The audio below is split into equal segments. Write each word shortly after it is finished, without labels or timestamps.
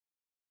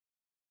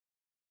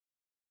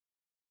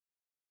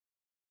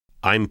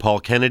I'm Paul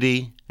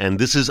Kennedy, and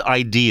this is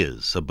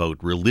Ideas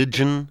about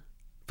religion,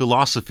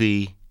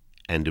 philosophy,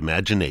 and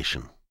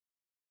imagination.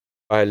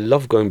 I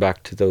love going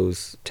back to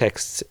those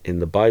texts in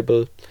the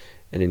Bible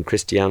and in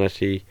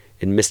Christianity,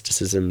 in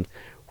mysticism,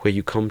 where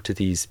you come to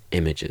these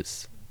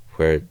images,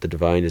 where the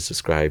divine is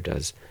described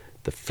as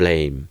the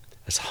flame,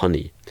 as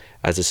honey,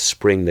 as a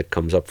spring that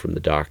comes up from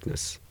the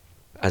darkness,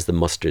 as the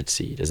mustard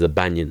seed, as the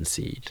banyan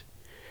seed.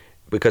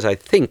 Because I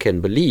think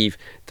and believe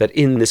that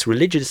in this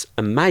religious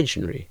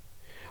imaginary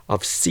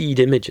of seed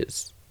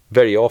images,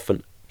 very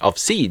often of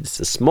seeds,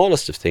 the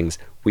smallest of things,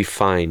 we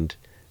find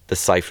the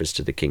ciphers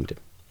to the kingdom,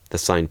 the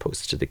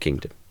signposts to the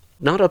kingdom.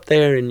 Not up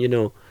there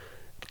in,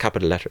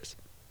 capital letters,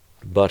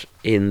 but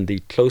in the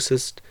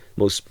closest,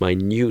 most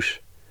minute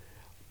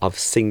of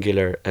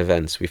singular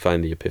events, we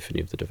find the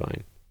epiphany of the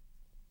divine.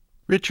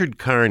 Richard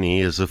Carney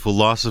is a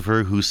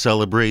philosopher who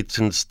celebrates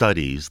and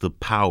studies the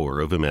power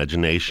of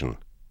imagination.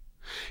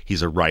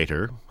 He's a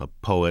writer, a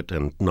poet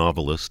and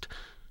novelist,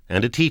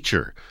 and a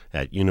teacher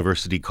at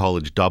University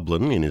College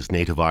Dublin in his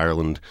native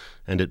Ireland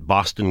and at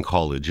Boston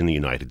College in the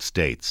United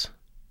States.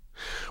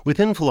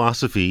 Within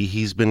philosophy,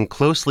 he's been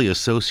closely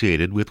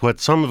associated with what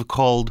some have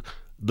called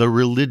the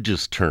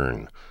religious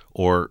turn,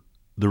 or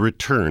the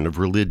return of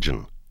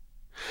religion.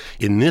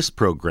 In this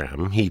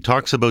program, he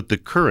talks about the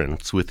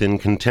currents within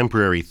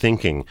contemporary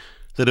thinking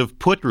that have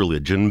put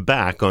religion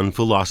back on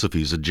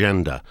philosophy's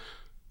agenda.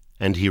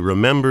 And he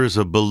remembers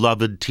a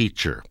beloved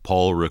teacher,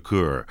 Paul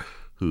Ricoeur,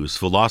 whose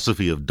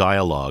philosophy of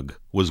dialogue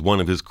was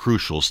one of his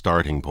crucial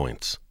starting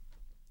points.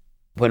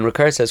 When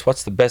Ricoeur says,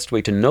 what's the best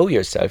way to know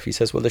yourself? He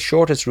says, well, the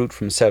shortest route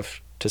from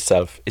self to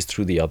self is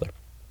through the other.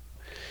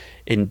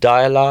 In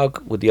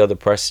dialogue with the other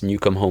person, you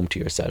come home to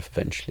yourself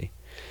eventually.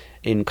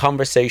 In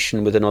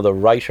conversation with another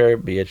writer,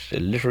 be it a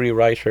literary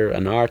writer,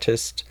 an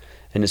artist,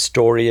 an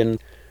historian,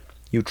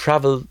 you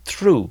travel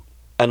through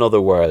another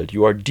world.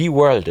 You are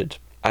de-worlded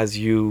as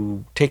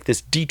you take this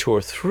detour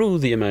through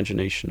the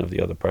imagination of the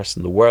other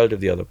person, the world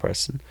of the other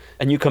person,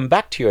 and you come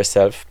back to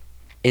yourself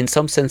in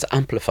some sense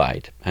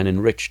amplified and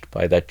enriched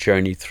by that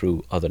journey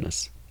through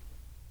otherness.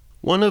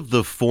 One of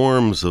the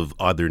forms of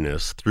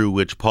otherness through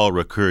which Paul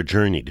Ricoeur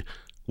journeyed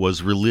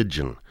was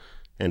religion,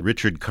 and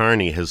Richard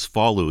Carney has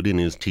followed in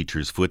his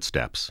teacher's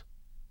footsteps.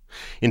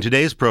 In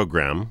today's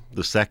program,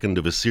 the second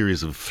of a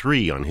series of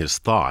 3 on his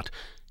thought,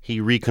 he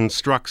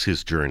reconstructs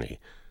his journey,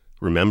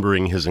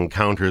 remembering his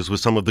encounters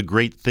with some of the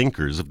great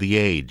thinkers of the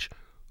age,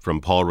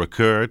 from Paul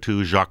Ricoeur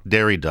to Jacques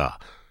Derrida,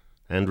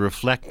 and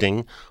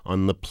reflecting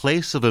on the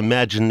place of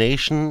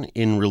imagination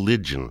in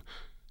religion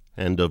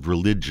and of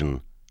religion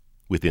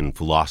within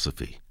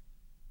philosophy.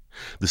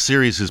 The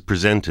series is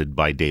presented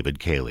by David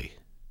Cayley.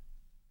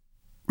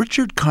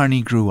 Richard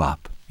Carney grew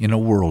up in a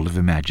world of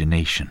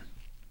imagination.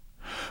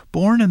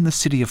 Born in the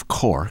city of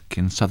Cork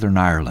in southern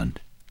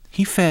Ireland,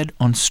 he fed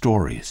on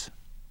stories.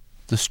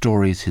 The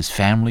stories his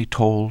family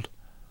told,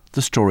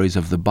 the stories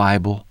of the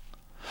Bible,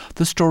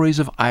 the stories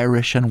of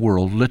Irish and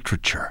world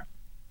literature.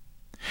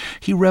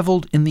 He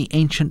reveled in the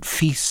ancient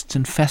feasts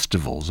and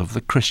festivals of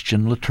the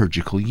Christian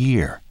liturgical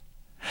year,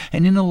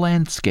 and in a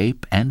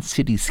landscape and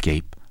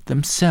cityscape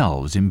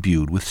themselves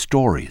imbued with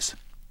stories.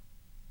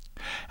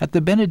 At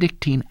the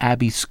Benedictine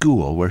Abbey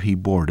School, where he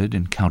boarded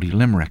in County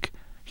Limerick,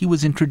 he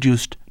was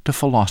introduced to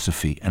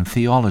philosophy and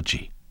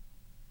theology.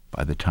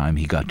 By the time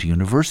he got to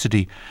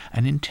university,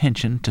 an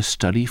intention to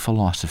study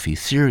philosophy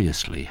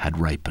seriously had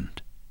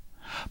ripened.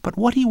 But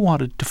what he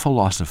wanted to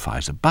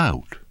philosophize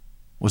about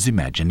was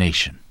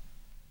imagination.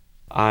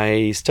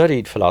 I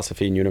studied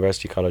philosophy in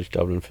University College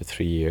Dublin for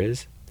 3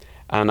 years,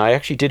 and I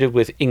actually did it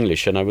with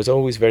English, and I was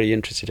always very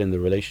interested in the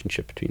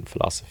relationship between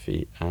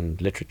philosophy and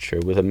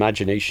literature, with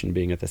imagination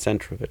being at the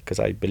centre of it, because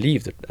I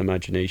believe that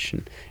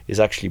imagination is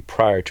actually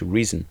prior to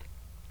reason.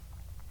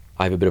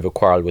 I have a bit of a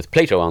quarrel with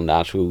Plato on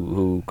that,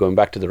 who going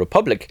back to the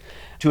Republic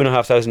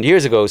 2,500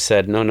 years ago,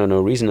 said, no,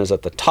 reason is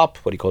at the top,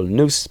 what he called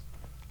nous.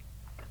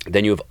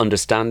 Then you have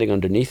understanding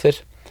underneath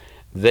it.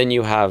 Then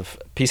you have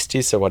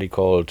pistis, or what he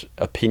called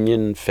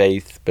opinion,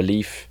 faith,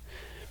 belief.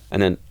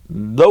 And then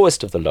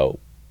lowest of the low,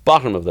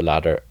 bottom of the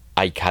ladder,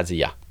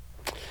 eikasia.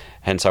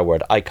 Hence our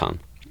word icon,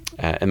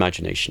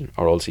 imagination.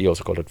 Or also he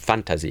also called it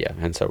fantasia,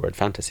 hence our word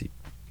fantasy.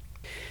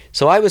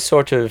 So I was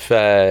sort of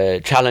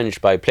challenged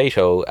by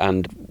Plato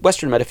and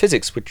Western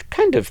metaphysics, which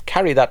kind of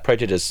carry that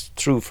prejudice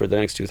through for the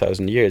next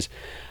 2,000 years.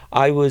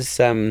 I was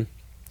kind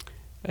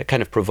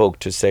of provoked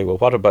to say, well,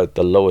 what about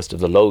the lowest of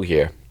the low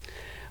here?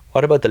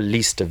 What about the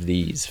least of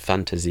these,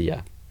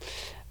 fantasia?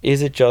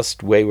 Is it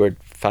just wayward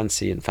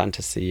fancy and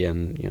fantasy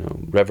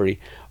and, reverie?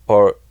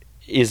 Or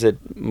is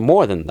it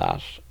more than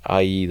that,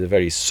 i.e. the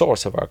very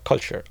source of our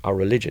culture, our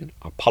religion,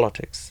 our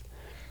politics,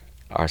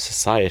 our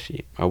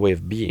society, our way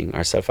of being,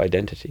 our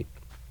self-identity?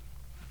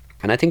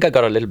 And I think I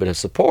got a little bit of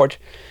support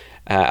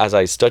as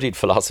I studied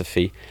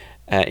philosophy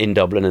in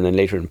Dublin and then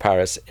later in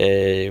Paris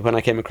when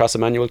I came across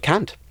Immanuel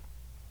Kant.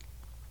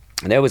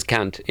 And there was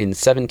Kant in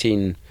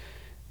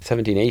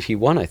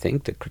 1781, I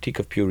think, the Critique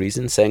of Pure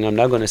Reason, saying, I'm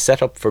now going to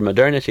set up for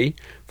modernity,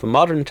 for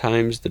modern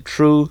times, the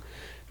true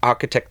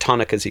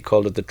architectonic, as he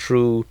called it, the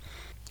true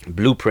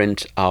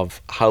blueprint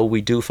of how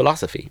we do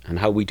philosophy and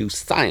how we do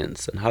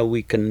science and how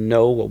we can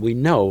know what we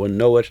know and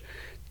know it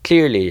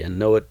clearly and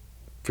know it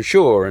for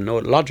sure and know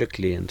it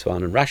logically and so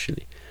on and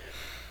rationally.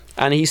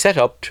 And he set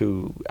up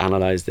to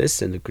analyse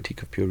this in the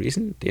Critique of Pure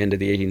Reason at the end of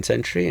the 18th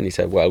century, and he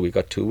said, well, we've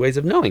got two ways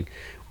of knowing.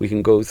 We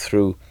can go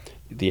through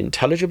the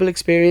intelligible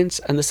experience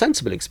and the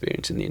sensible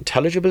experience. And the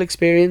intelligible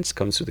experience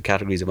comes through the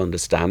categories of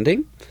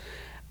understanding,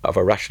 of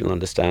our rational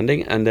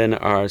understanding, and then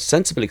our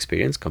sensible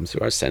experience comes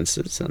through our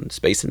senses and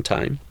space and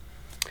time.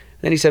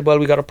 And then he said, well,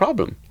 we got a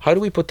problem. How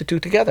do we put the two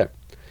together?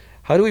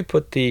 How do we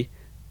put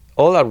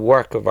all that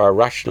work of our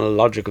rational,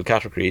 logical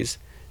categories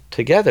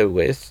together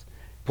with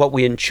what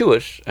we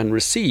intuit and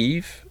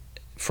receive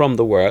from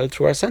the world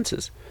through our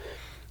senses?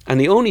 And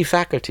the only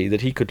faculty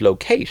that he could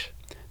locate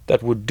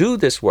that would do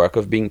this work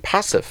of being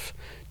passive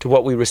to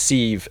what we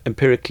receive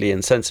empirically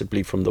and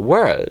sensibly from the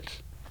world,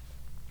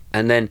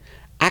 and then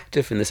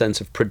active in the sense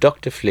of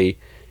productively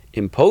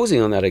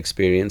imposing on that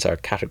experience our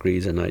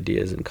categories and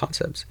ideas and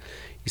concepts.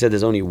 He said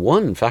there's only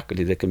one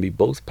faculty that can be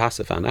both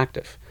passive and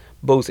active,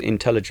 both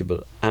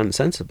intelligible and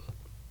sensible,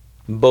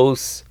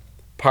 both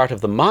part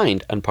of the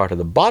mind and part of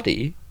the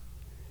body,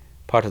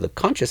 part of the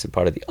conscious and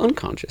part of the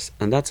unconscious,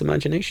 and that's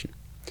imagination.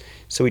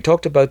 So we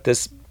talked about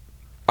this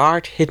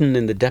art hidden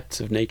in the depths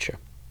of nature,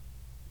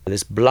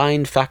 this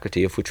blind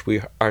faculty of which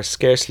we are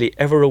scarcely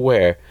ever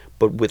aware,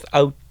 but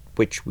without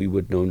which we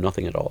would know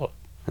nothing at all.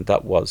 And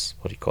that was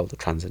what he called the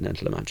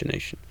transcendental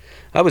imagination.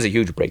 That was a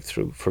huge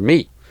breakthrough for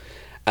me.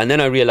 And then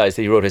I realised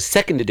that he wrote a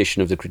second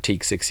edition of the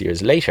Critique 6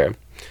 years later,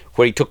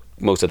 where he took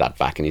most of that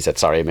back and he said,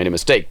 sorry, I made a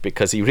mistake,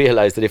 because he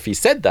realised that if he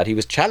said that, he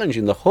was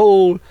challenging the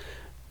whole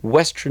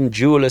Western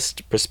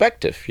dualist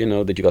perspective,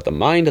 that you've got the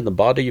mind and the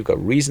body, you've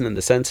got reason and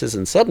the senses,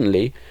 and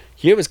suddenly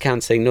here was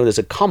Kant saying, no, there's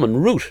a common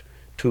root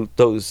to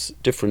those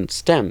different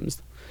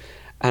stems,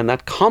 and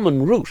that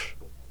common root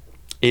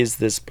is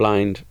this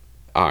blind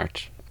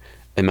art,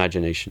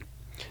 imagination.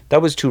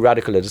 That was too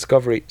radical a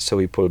discovery, so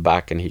he pulled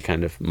back and he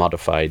kind of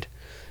modified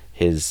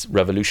his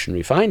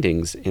revolutionary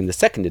findings in the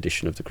second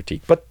edition of the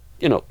Critique. But,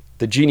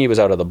 the genie was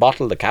out of the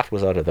bottle, the cat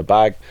was out of the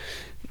bag,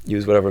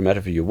 use whatever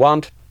metaphor you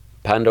want.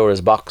 Pandora's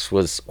box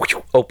was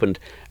opened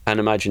and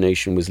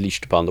imagination was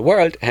leashed upon the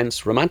world,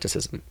 hence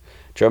Romanticism,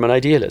 German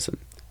idealism,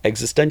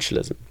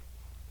 existentialism,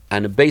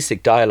 and a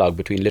basic dialogue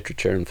between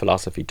literature and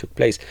philosophy took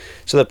place.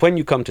 So that when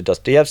you come to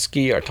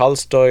Dostoevsky or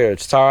Tolstoy or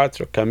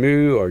Sartre or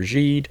Camus or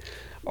Gide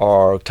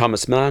or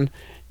Thomas Mann,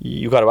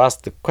 you got to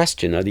ask the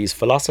question, are these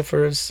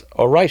philosophers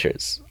or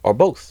writers or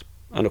both?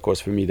 And of course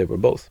for me they were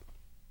both.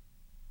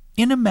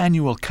 In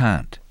Immanuel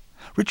Kant,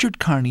 Richard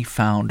Carney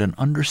found an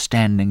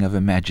understanding of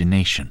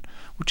imagination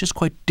which is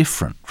quite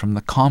different from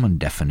the common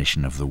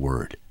definition of the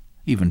word,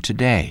 even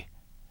today.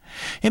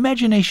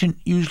 Imagination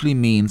usually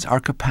means our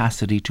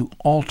capacity to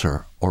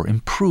alter or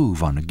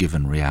improve on a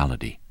given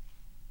reality.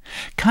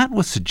 Kant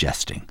was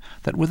suggesting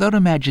that without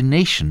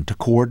imagination to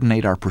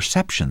coordinate our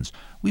perceptions,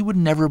 we would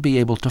never be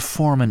able to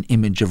form an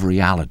image of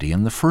reality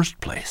in the first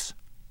place.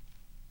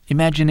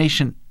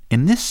 Imagination,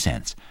 in this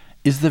sense,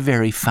 is the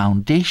very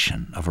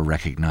foundation of a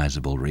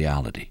recognizable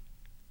reality.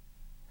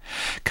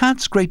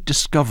 Kant's great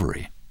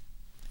discovery,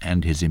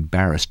 and his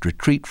embarrassed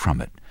retreat from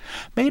it,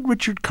 made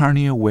Richard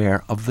Carney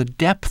aware of the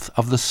depth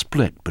of the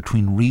split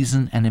between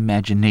reason and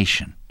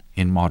imagination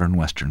in modern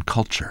Western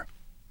culture.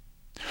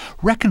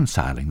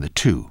 Reconciling the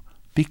two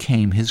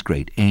became his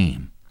great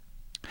aim.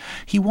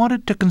 He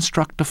wanted to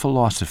construct a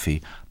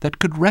philosophy that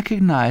could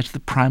recognize the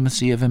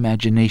primacy of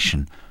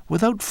imagination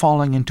without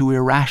falling into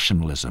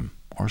irrationalism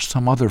or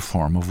some other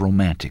form of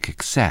romantic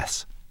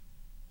excess.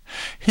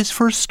 His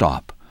first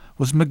stop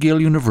was McGill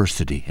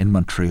University in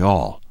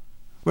Montreal,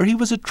 where he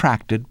was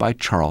attracted by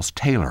Charles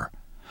Taylor,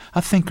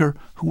 a thinker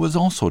who was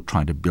also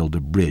trying to build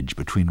a bridge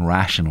between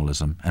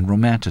rationalism and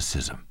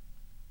romanticism.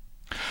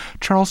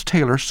 Charles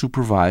Taylor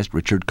supervised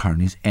Richard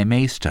Carney's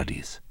M.A.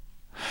 studies,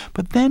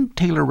 but then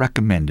Taylor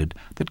recommended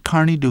that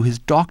Carney do his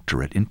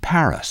doctorate in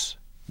Paris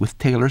with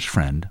Taylor's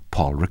friend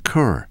Paul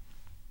Ricoeur.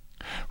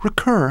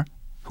 Ricoeur,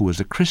 who was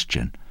a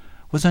Christian,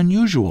 was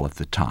unusual at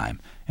the time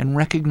in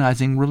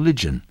recognizing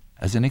religion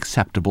as an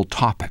acceptable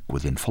topic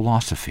within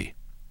philosophy.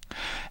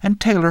 And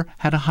Taylor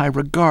had a high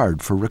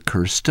regard for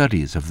Ricoeur's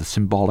studies of the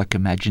symbolic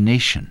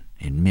imagination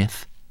in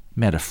myth,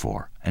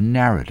 metaphor, and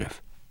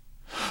narrative.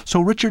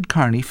 So Richard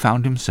Carney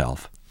found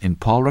himself in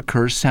Paul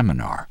Ricoeur's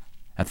seminar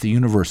at the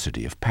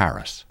University of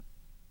Paris.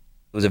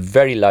 It was a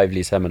very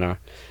lively seminar,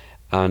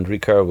 and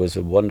Ricoeur was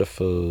a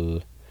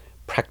wonderful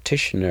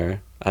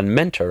practitioner and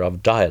mentor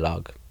of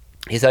dialogue.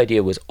 His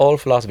idea was all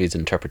philosophy is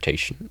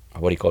interpretation,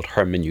 or what he called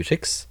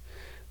hermeneutics,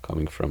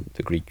 coming from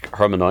the Greek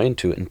hermenein,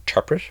 to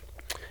interpret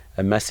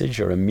a message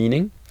or a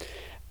meaning.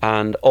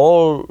 And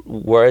all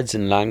words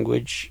in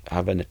language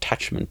have an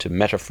attachment to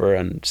metaphor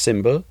and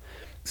symbol,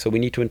 so we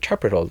need to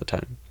interpret all the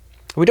time.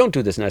 We don't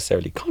do this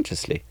necessarily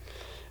consciously.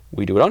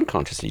 We do it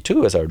unconsciously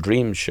too, as our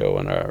dreams show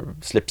and our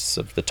slips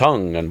of the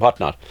tongue and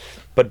whatnot.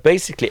 But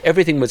basically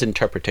everything was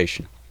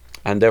interpretation,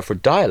 and therefore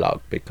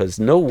dialogue, because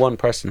no one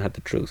person had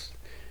the truth.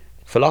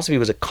 Philosophy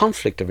was a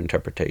conflict of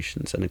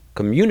interpretations and a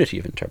community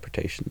of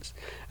interpretations.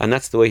 And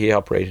that's the way he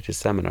operated his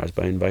seminars,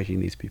 by inviting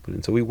these people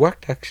in. So we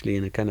worked actually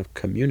in a kind of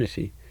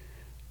community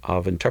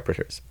of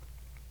interpreters.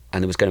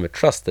 And there was kind of a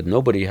trust that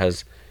nobody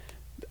has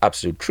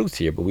absolute truth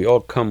here, but we all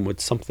come with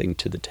something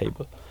to the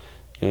table.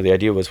 You know, the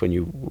idea was when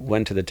you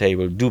went to the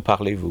table, d'où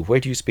parlez-vous?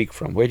 Where do you speak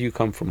from? Where do you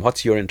come from?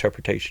 What's your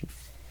interpretation?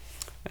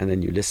 And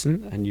then you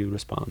listen and you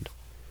respond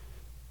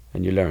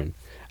and you learn.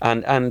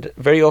 And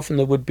very often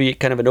there would be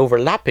kind of an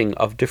overlapping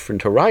of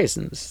different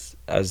horizons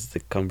as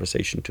the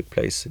conversation took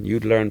place. And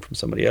you'd learn from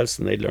somebody else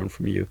and they'd learn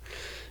from you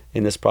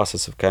in this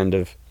process of kind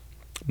of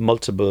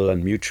multiple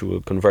and mutual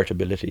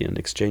convertibility and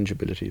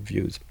exchangeability of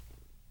views.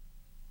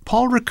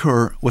 Paul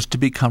Ricoeur was to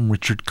become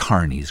Richard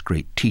Kearney's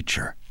great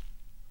teacher.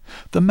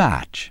 The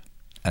match,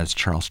 as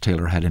Charles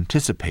Taylor had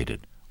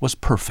anticipated, was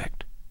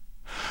perfect.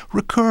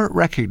 Ricoeur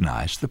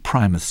recognized the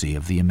primacy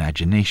of the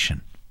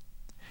imagination.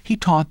 He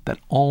taught that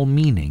all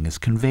meaning is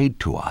conveyed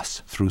to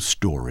us through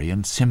story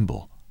and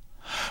symbol.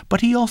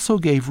 But he also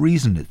gave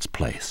reason its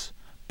place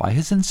by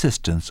his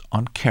insistence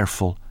on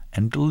careful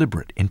and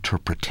deliberate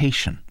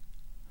interpretation.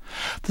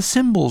 The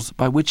symbols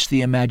by which the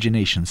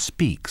imagination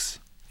speaks,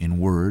 in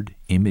word,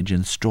 image,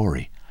 and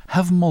story,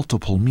 have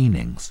multiple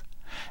meanings,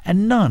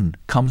 and none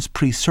comes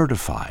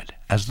pre-certified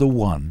as the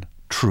one,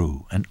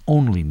 true, and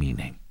only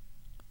meaning.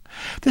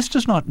 This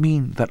does not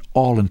mean that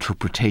all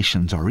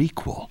interpretations are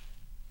equal,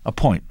 a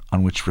point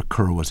on which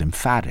Ricoeur was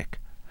emphatic,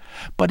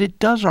 but it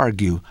does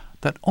argue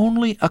that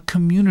only a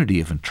community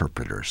of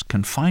interpreters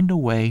can find a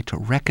way to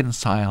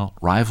reconcile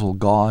rival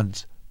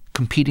gods,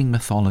 competing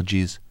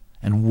mythologies,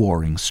 and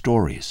warring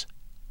stories.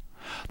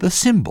 The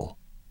symbol,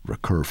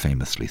 Ricoeur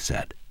famously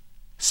said,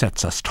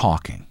 sets us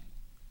talking.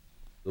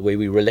 The way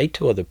we relate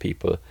to other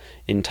people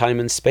in time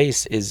and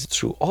space is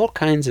through all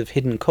kinds of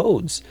hidden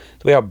codes.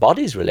 The way our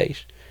bodies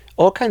relate,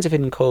 all kinds of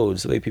hidden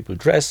codes, the way people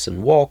dress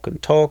and walk and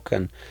talk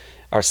and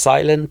are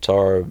silent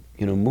or,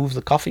 move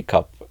the coffee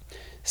cup,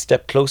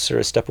 step closer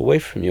or step away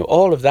from you.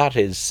 All of that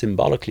is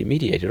symbolically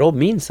mediated. It all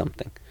means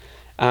something.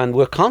 And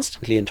we're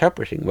constantly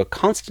interpreting. We're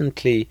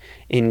constantly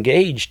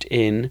engaged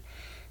in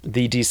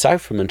the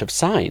decipherment of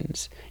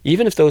signs.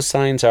 Even if those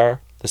signs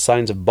are the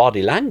signs of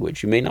body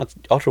language, you may not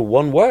utter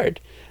one word,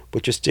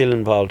 but you're still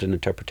involved in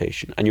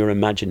interpretation. And your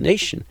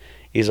imagination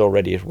is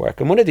already at work.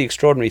 And one of the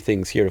extraordinary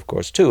things here, of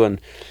course, too, and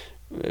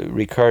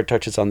Ricoeur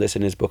touches on this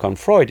in his book on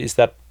Freud, is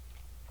that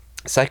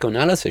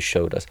psychoanalysis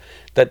showed us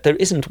that there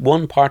isn't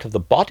one part of the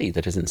body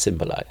that isn't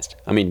symbolized.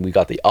 I mean, we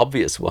got the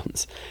obvious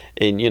ones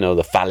in,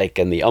 the phallic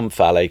and the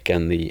umphallic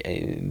and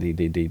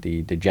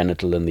the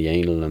genital and the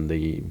anal and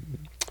the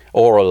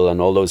oral and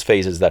all those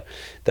phases that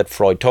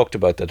Freud talked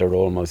about that are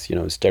almost,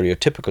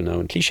 stereotypical now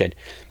and cliched.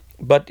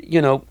 But,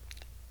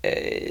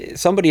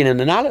 somebody in an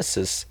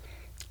analysis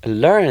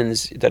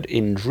learns that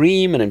in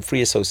dream and in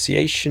free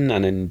association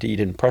and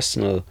indeed in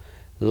personal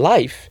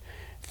life,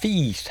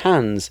 feet,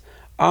 hands,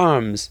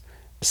 arms,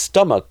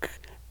 stomach,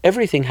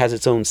 everything has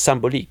its own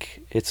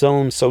symbolique, its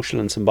own social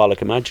and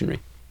symbolic imaginary.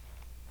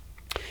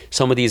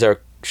 Some of these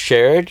are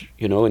shared,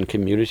 in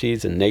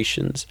communities and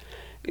nations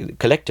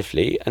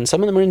collectively, and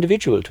some of them are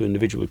individual to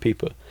individual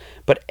people.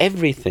 But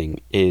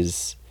everything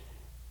is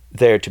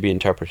there to be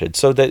interpreted.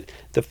 So that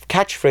the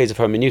catchphrase of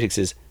hermeneutics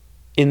is,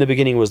 in the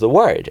beginning was the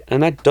word.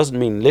 And that doesn't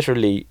mean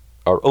literally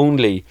or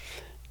only,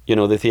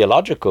 the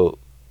theological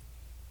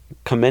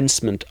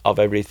commencement of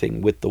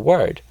everything with the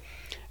word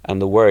and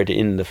the word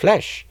in the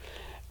flesh.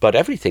 But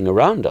everything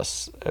around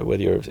us,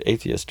 whether you're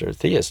atheist or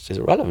theist, is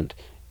irrelevant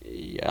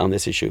on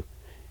this issue,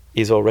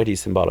 is already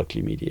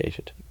symbolically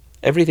mediated.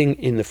 Everything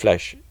in the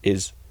flesh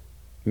is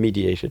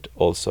mediated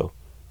also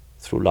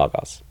through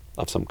logos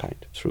of some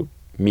kind, through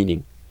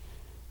meaning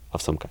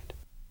of some kind.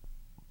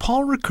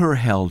 Paul Ricoeur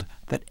held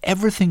that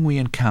everything we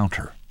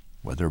encounter,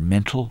 whether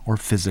mental or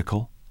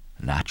physical,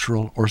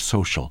 natural or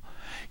social,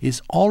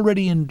 is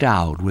already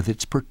endowed with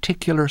its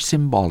particular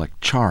symbolic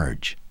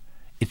charge,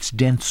 its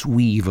dense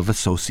weave of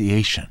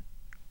association,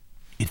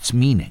 its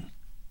meaning.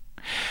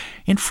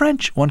 In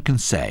French, one can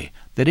say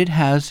that it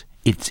has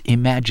its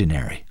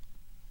imaginary,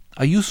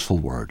 a useful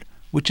word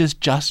which is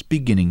just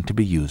beginning to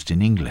be used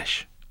in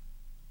English.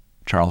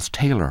 Charles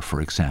Taylor,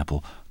 for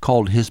example,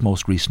 called his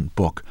most recent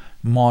book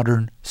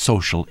Modern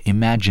Social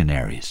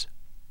Imaginaries.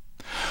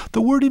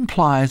 The word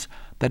implies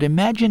that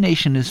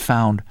imagination is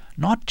found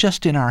not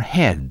just in our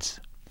heads,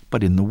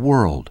 but in the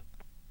world,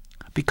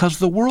 because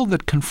the world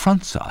that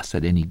confronts us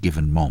at any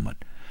given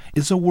moment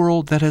is a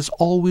world that has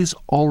always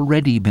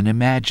already been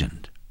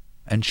imagined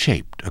and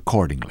shaped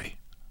accordingly.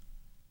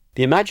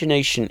 The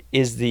imagination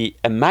is the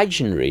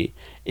imaginary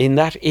in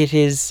that it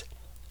is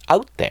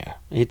out there.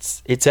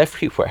 It's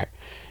everywhere.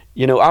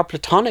 Our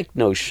Platonic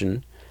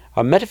notion,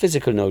 our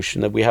metaphysical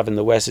notion that we have in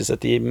the West is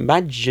that the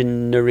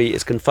imaginary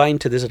is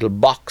confined to this little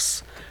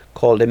box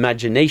called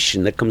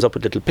imagination that comes up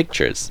with little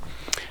pictures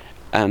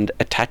and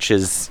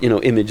attaches,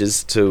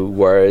 images to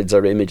words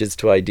or images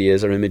to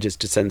ideas or images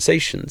to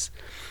sensations.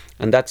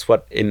 And that's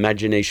what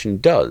imagination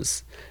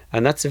does.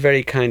 And that's a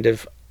very kind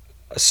of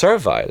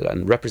servile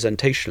and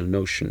representational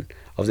notion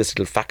of this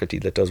little faculty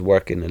that does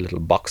work in a little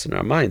box in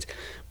our minds.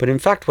 But in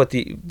fact, what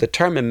the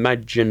term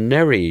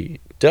imaginary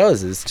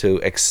does is to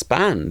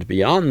expand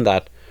beyond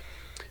that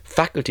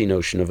faculty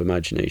notion of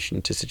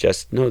imagination to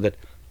suggest, no, that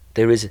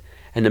there is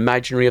an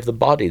imaginary of the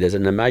body, there's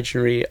an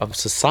imaginary of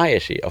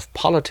society, of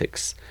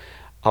politics,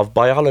 of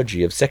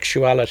biology, of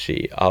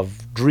sexuality,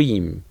 of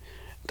dream,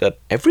 that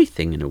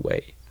everything in a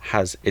way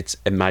has its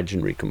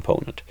imaginary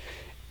component.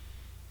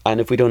 And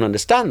if we don't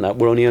understand that,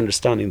 we're only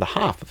understanding the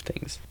half of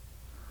things.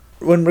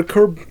 When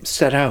Ricoeur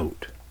set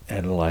out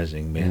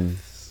analyzing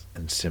myths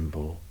and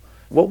symbol,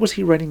 what was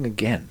he writing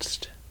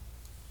against?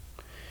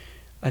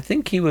 I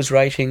think he was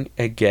writing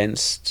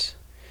against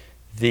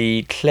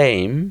the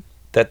claim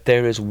that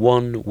there is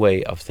one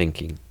way of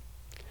thinking.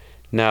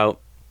 Now,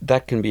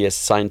 that can be a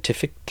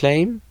scientific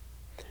claim,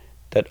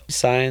 that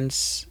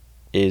science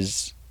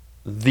is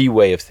the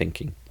way of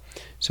thinking.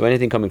 So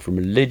anything coming from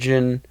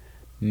religion,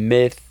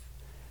 myth,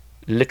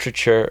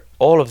 literature,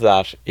 all of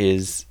that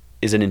is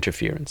an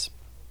interference.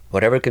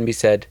 Whatever can be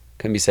said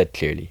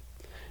clearly.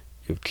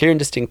 You have clear and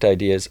distinct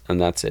ideas, and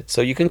that's it.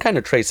 So you can kind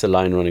of trace a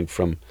line running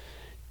from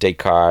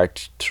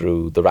Descartes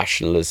through the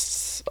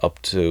rationalists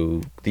up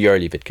to the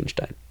early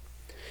Wittgenstein.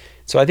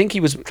 So I think he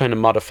was trying to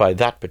modify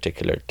that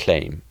particular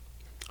claim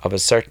of a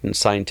certain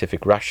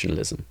scientific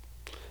rationalism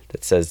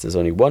that says there's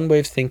only one way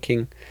of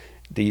thinking,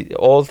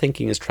 all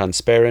thinking is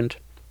transparent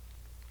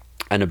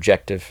and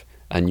objective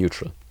and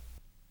neutral.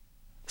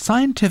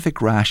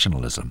 Scientific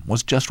rationalism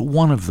was just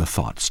one of the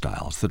thought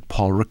styles that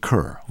Paul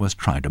Ricoeur was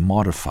trying to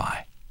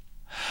modify.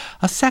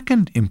 A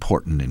second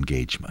important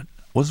engagement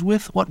was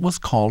with what was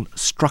called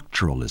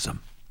structuralism,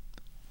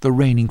 the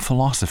reigning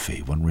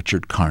philosophy when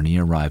Richard Carney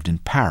arrived in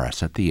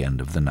Paris at the end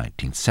of the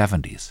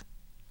 1970s.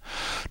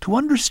 To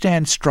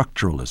understand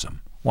structuralism,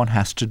 one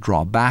has to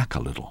draw back a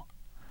little,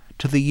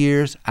 to the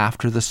years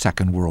after the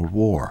Second World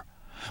War,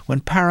 when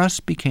Paris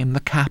became the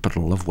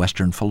capital of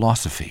Western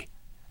philosophy,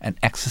 and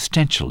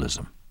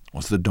existentialism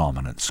was the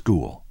dominant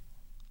school.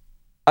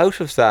 Out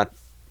of that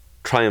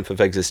triumph of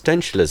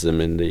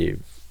existentialism in the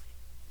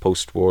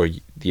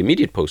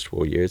immediate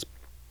post-war years,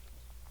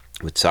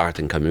 with Sartre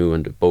and Camus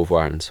and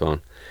Beauvoir and so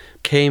on,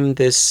 came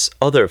this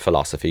other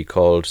philosophy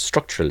called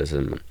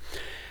structuralism.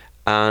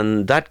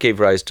 And that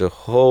gave rise to a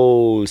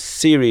whole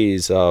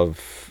series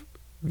of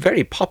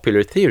very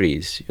popular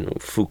theories.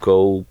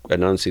 Foucault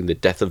announcing the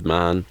death of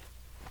man,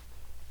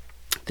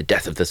 the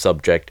death of the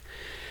subject,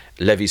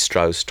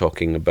 Lévi-Strauss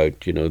talking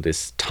about,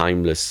 this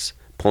timeless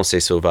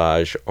pensée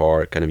sauvage,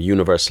 or kind of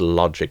universal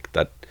logic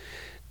that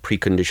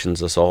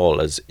preconditions us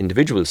all as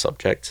individual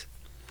subjects,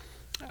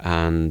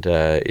 and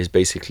is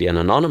basically an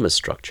anonymous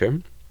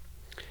structure.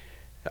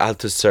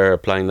 Althusser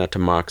applying that to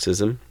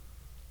Marxism,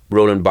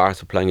 Roland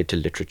Barthes applying it to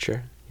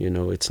literature.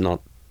 It's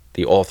not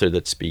the author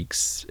that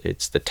speaks,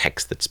 it's the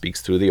text that speaks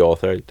through the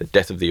author, the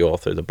death of the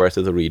author, the birth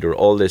of the reader,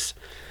 all this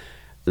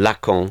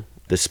Lacan,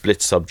 the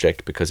split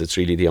subject, because it's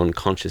really the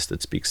unconscious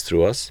that speaks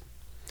through us.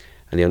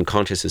 And the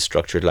unconscious is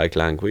structured like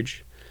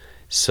language,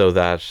 so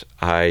that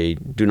I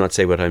do not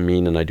say what I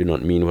mean and I do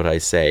not mean what I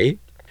say.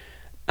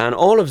 And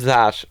all of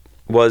that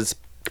was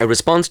a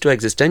response to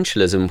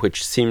existentialism,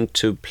 which seemed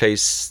to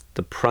place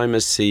the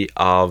primacy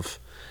of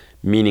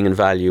meaning and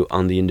value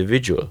on the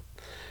individual.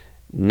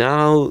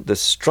 Now the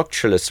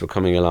structuralists were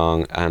coming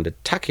along and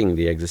attacking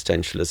the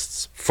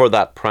existentialists for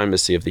that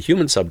primacy of the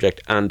human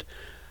subject and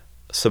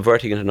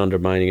subverting it and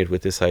undermining it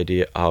with this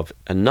idea of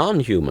a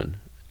non-human,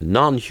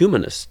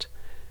 non-humanist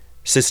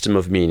system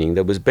of meaning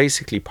that was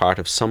basically part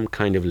of some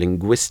kind of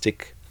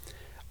linguistic,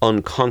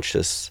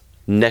 unconscious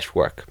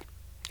network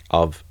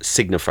of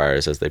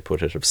signifiers, as they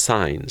put it, of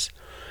signs,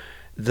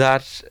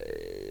 that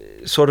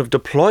sort of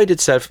deployed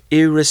itself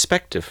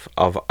irrespective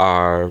of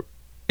our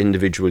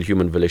individual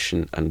human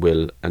volition and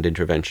will and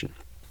intervention.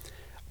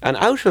 And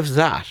out of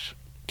that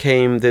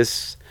came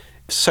this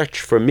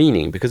search for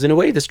meaning, because in a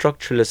way the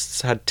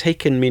structuralists had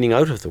taken meaning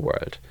out of the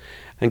world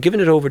and given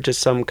it over to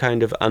some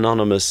kind of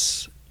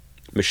anonymous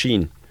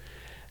machine.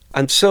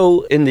 And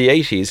so in the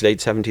 80s, late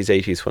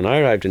 70s, 80s, when I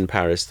arrived in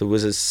Paris, there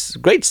was this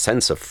great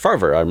sense of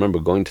fervour. I remember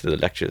going to the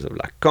lectures of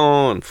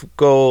Lacan and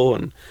Foucault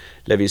and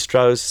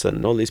Lévi-Strauss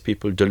and all these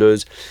people,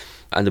 Deleuze,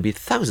 and there'd be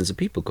thousands of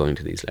people going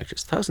to these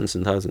lectures, thousands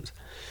and thousands.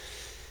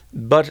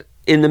 But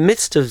in the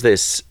midst of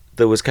this,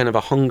 there was kind of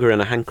a hunger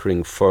and a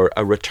hankering for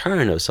a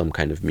return of some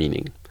kind of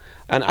meaning.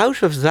 And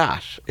out of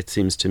that, it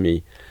seems to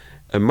me,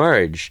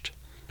 emerged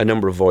a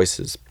number of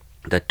voices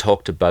that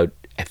talked about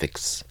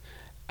ethics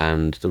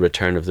and the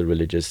return of the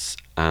religious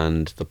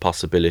and the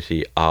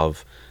possibility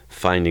of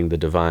finding the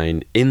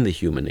divine in the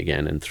human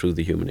again and through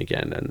the human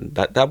again. And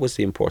that was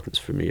the importance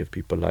for me of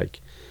people like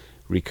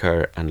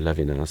Ricoeur and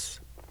Levinas,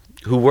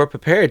 who were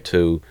prepared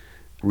to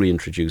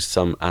reintroduce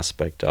some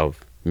aspect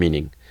of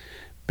meaning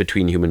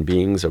between human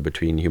beings, or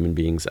between human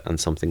beings and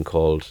something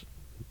called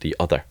the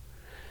other.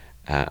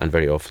 And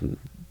very often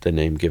the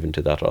name given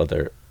to that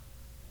other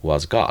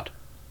was God.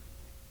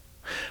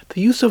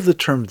 The use of the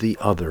term the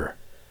other,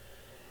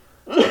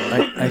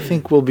 I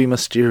think, will be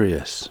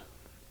mysterious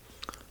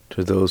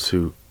to those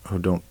who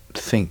don't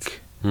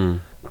think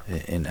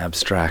in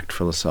abstract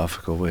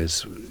philosophical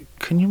ways.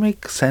 Can you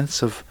make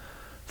sense of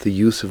the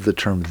use of the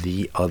term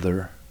the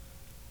other?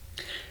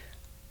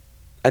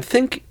 I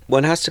think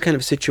one has to kind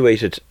of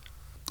situate it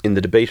in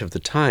the debate of the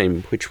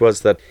time, which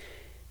was that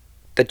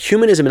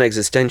humanism and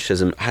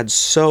existentialism had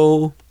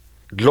so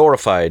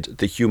glorified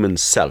the human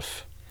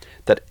self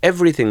that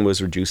everything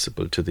was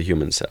reducible to the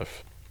human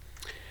self.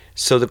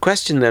 So the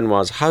question then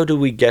was, how do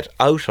we get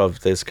out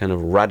of this kind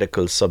of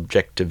radical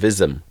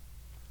subjectivism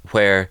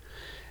where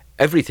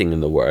everything in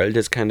the world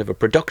is kind of a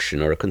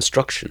production or a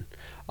construction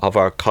of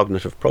our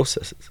cognitive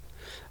processes,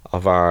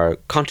 of our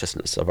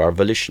consciousness, of our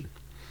volition?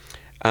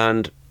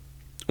 And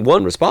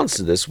one response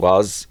to this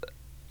was,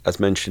 as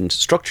mentioned,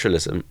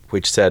 structuralism,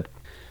 which said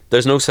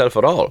there's no self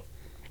at all.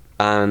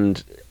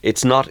 And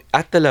it's not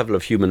at the level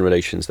of human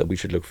relations that we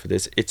should look for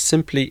this. It's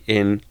simply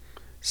in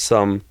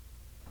some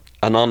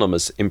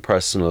anonymous,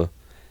 impersonal,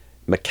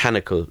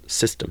 mechanical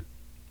system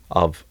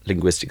of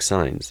linguistic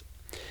signs.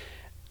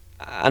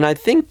 And I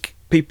think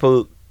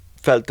people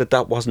felt that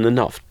that wasn't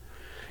enough.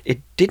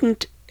 It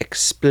didn't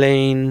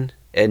explain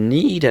a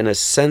need and a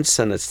sense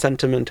and a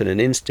sentiment and an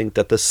instinct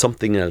that there's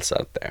something else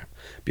out there,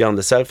 beyond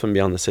the self and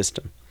beyond the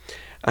system.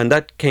 And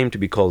that came to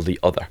be called the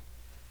other.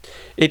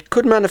 It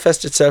could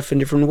manifest itself in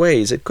different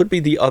ways. It could be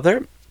the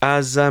other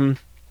as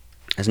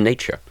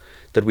nature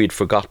that we'd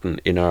forgotten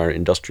in our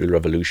industrial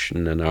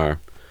revolution and our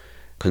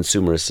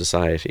consumerist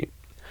society.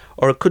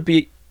 Or it could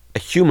be a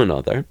human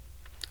other,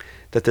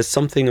 that there's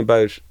something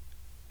about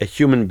a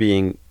human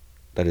being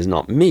that is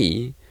not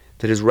me,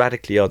 that is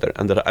radically other,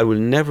 and that I will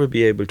never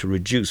be able to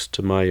reduce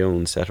to my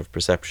own set of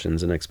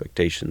perceptions and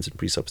expectations and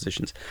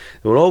presuppositions.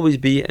 There will always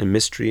be a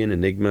mystery, an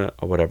enigma,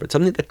 or whatever. It's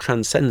something that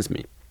transcends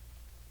me.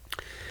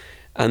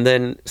 And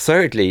then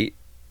thirdly,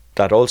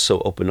 that also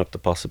opened up the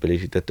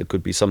possibility that there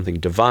could be something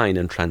divine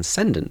and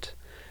transcendent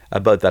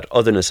about that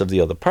otherness of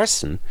the other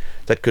person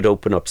that could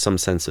open up some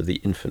sense of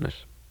the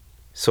infinite.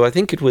 So I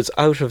think it was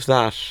out of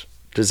that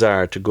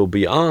desire to go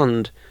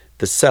beyond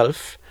the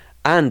self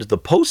and the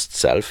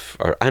post-self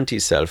or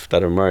anti-self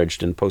that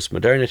emerged in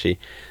postmodernity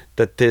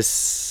that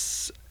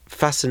this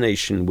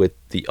fascination with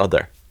the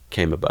other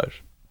came about.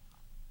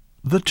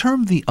 The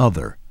term the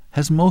other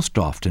has most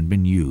often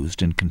been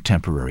used in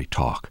contemporary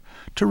talk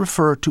to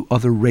refer to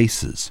other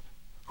races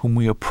whom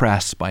we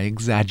oppress by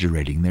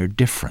exaggerating their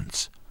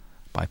difference,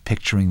 by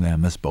picturing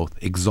them as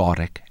both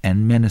exotic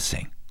and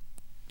menacing.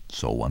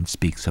 So one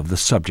speaks of the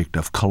subject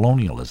of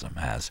colonialism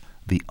as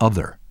the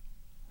other.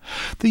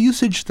 The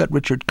usage that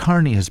Richard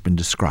Carney has been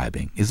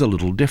describing is a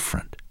little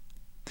different.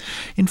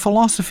 In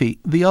philosophy,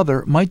 the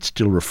other might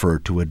still refer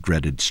to a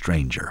dreaded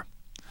stranger,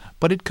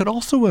 but it could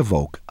also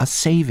evoke a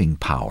saving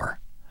power,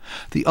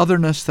 the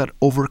otherness that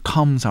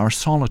overcomes our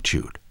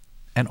solitude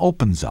and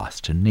opens us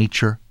to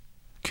nature,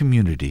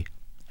 community,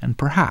 and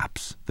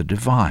perhaps the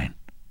divine.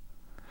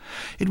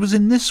 It was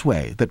in this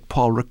way that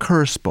Paul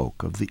Ricoeur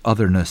spoke of the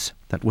otherness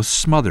that was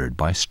smothered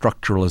by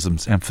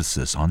structuralism's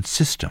emphasis on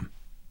system.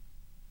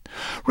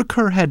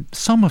 Ricoeur had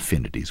some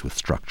affinities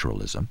with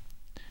structuralism.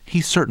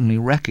 He certainly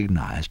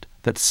recognized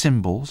that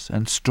symbols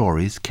and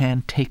stories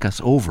can take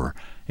us over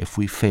if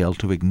we fail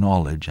to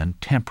acknowledge and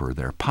temper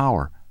their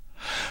power.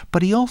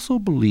 But he also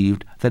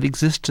believed that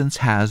existence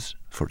has,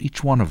 for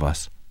each one of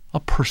us, a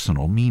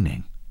personal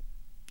meaning.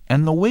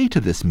 And the way to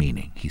this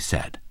meaning, he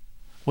said,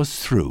 was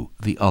through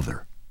the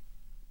other.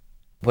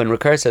 When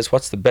Ricoeur says,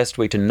 what's the best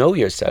way to know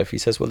yourself? He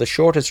says, well, the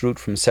shortest route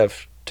from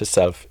self to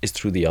self is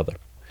through the other.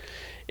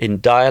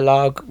 In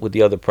dialogue with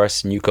the other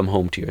person, you come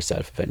home to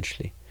yourself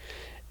eventually.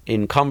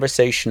 In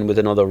conversation with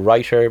another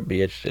writer,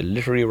 be it a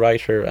literary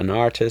writer, an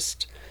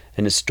artist,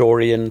 an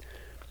historian,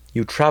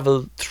 you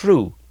travel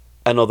through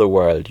another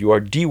world. You are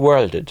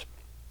de-worlded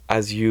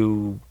as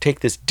you take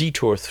this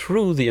detour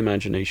through the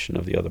imagination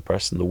of the other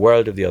person, the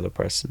world of the other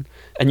person,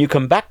 and you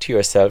come back to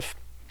yourself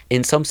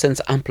in some sense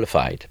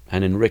amplified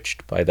and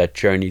enriched by that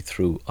journey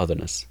through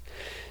otherness.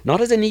 Not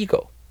as an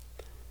ego,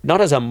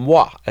 not as a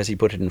moi, as he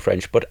put it in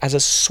French, but as a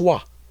soi,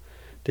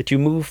 that you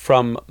move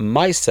from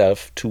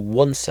myself to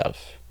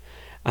oneself.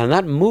 And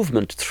that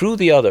movement through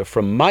the other,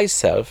 from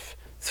myself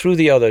through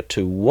the other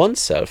to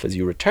oneself, as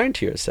you return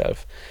to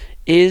yourself,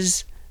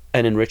 is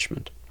an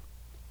enrichment.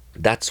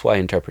 That's why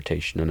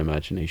interpretation and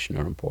imagination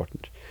are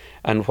important.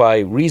 And why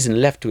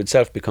reason left to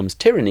itself becomes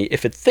tyranny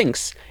if it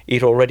thinks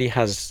it already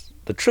has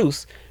the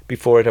truth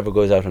before it ever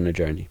goes out on a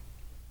journey.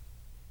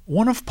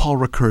 One of Paul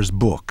Ricoeur's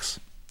books,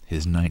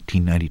 his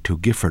 1992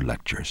 Gifford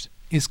Lectures,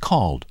 is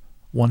called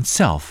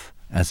Oneself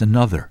as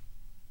Another.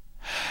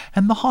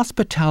 And the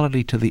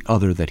hospitality to the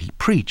other that he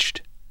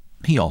preached,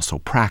 he also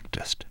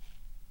practiced.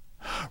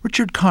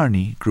 Richard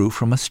Carney grew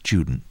from a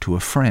student to a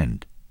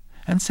friend,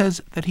 and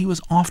says that he was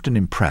often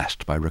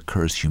impressed by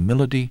Ricoeur's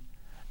humility,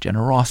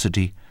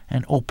 generosity,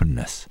 and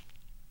openness.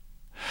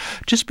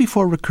 Just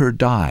before Ricoeur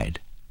died,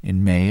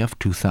 in May of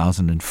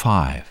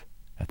 2005,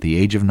 at the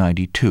age of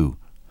 92,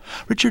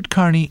 Richard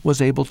Carney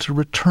was able to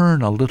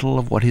return a little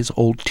of what his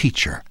old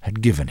teacher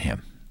had given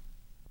him.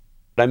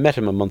 I met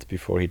him a month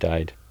before he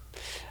died,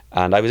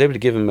 And I was able to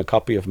give him a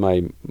copy of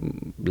my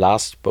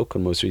last book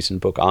and most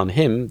recent book on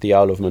him, The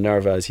Owl of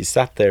Minerva, as he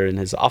sat there in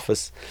his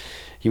office.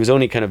 He was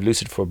only kind of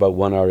lucid for about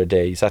 1 hour a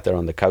day. He sat there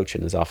on the couch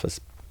in his office,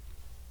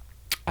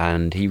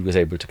 and he was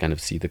able to kind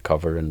of see the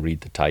cover and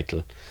read the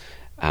title.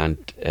 And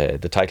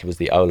the title was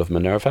The Owl of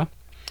Minerva.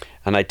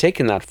 And I'd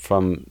taken that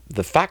from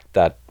the fact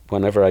that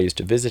whenever I used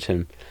to visit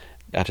him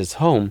at his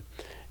home,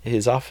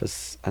 his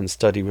office and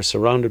study were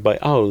surrounded by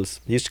owls.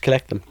 He used to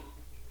collect them.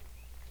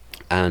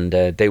 And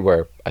they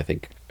were, I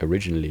think,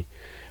 originally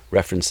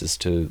references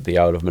to the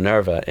Owl of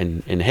Minerva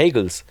in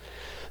Hegel's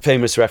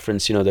famous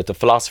reference, that the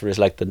philosopher is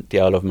like the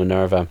Owl of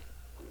Minerva.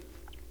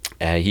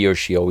 He or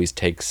she always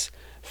takes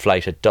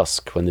flight at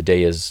dusk when the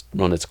day has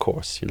run its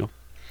course,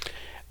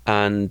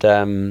 And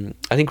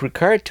I think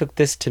Ricoeur took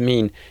this to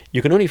mean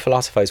you can only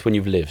philosophize when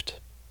you've lived.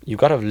 You've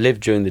got to have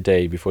lived during the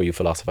day before you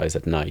philosophize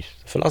at night.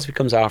 Philosophy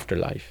comes after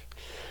life.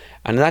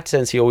 And in that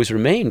sense, he always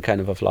remained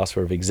kind of a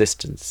philosopher of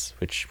existence,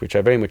 which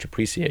I very much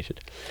appreciated.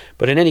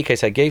 But in any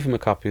case, I gave him a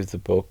copy of the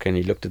book, and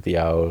he looked at the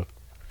owl,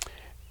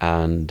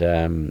 and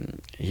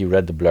he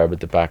read the blurb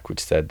at the back,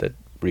 which said that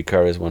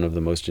Ricoeur is one of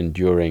the most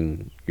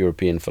enduring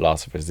European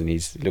philosophers. And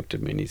he looked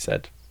at me and he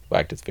said,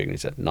 wagged his finger, and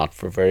he said, not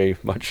for very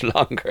much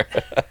longer.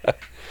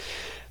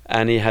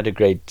 And he had a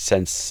great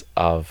sense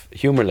of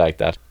humour like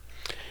that.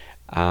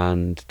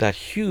 And that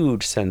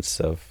huge sense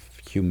of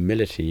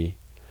humility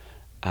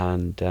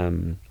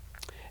and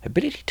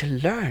ability to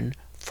learn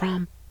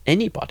from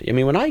anybody. I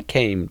mean, when I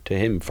came to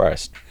him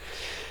first,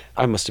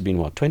 I must have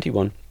been,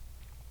 21?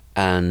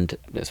 And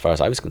as far as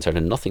I was concerned,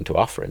 I had nothing to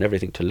offer and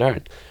everything to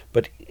learn.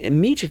 But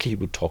immediately he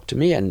would talk to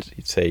me and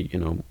he'd say,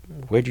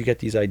 where do you get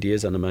these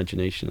ideas on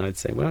imagination? I'd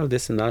say, well,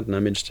 this and that, and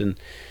I'm interested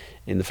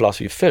in the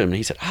philosophy of film. And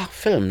he said,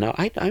 film. Now,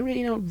 I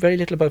really know very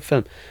little about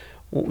film.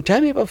 Well,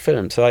 tell me about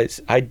film. So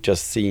I'd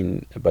just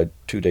seen, about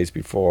 2 days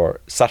before,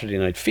 Saturday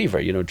Night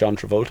Fever, John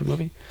Travolta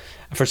movie.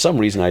 And for some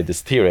reason I had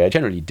this theory. I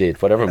generally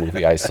did. Whatever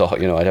movie I saw,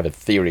 I'd have a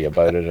theory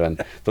about it.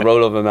 And the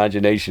role of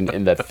imagination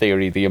in that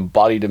theory, the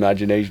embodied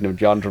imagination of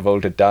John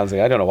Travolta dancing.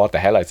 I don't know what the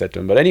hell I said to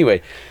him. But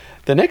anyway,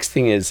 the next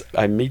thing is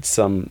I meet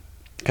some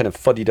kind of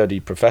fuddy-duddy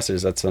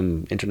professors at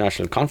some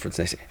international conference.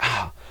 And they say,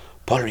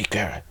 Paul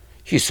Ricoeur,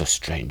 he's so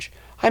strange.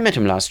 I met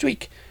him last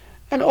week.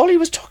 And all he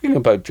was talking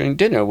about during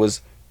dinner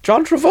was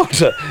John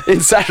Travolta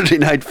in Saturday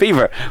Night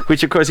Fever,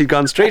 which of course he'd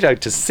gone straight out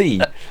to see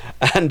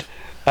and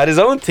had his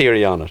own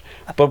theory on it.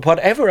 But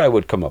whatever I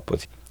would come up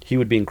with, he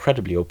would be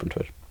incredibly open to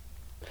it.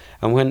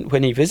 And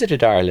when he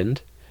visited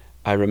Ireland,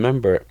 I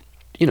remember,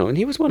 and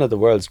he was one of the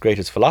world's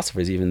greatest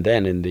philosophers even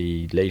then in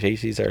the late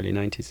 80s, early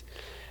 90s.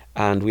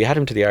 And we had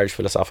him to the Irish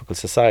Philosophical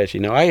Society.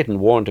 Now, I hadn't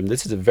warned him.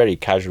 This is a very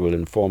casual,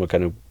 informal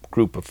kind of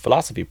group of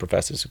philosophy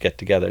professors who get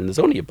together, and there's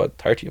only about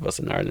 30 of us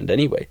in Ireland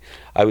anyway.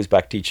 I was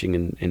back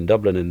teaching in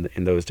Dublin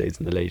in those days,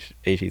 in the late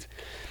 80s. It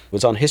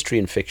was on history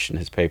and fiction,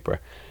 his paper.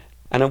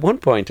 And at one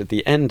point, at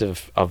the end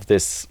of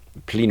this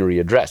plenary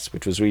address,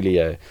 which was really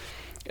a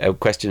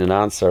question and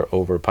answer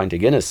over a pint of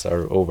Guinness,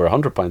 or over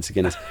 100 pints of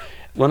Guinness,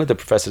 one of the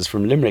professors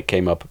from Limerick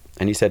came up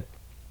and he said,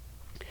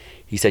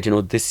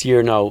 this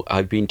year now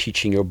I've been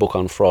teaching your book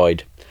on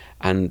Freud,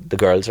 and the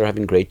girls are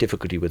having great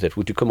difficulty with it.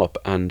 Would you come up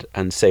and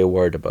say a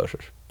word about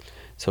it?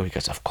 So he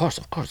goes, of course.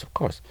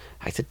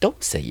 I said,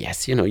 don't say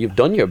yes. You've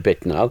done your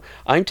bit now.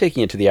 I'm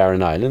taking you to the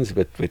Aran Islands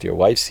with your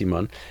wife,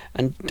 Simone,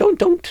 and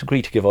don't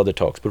agree to give other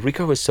talks. But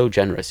Ricoeur was so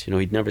generous,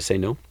 he'd never say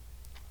no.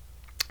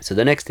 So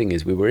the next thing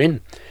is we were in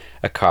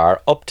a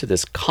car up to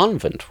this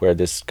convent where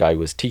this guy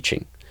was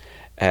teaching,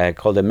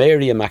 called the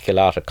Mary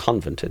Immaculata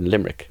Convent in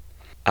Limerick.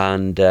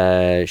 And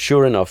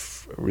sure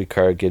enough,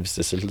 Ricoeur gives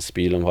this little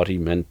spiel on what he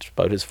meant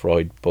about his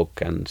Freud book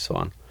and so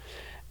on.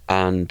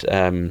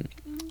 And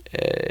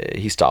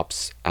he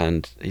stops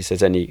and he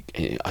says, are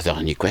there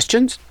any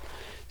questions?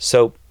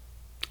 So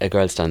a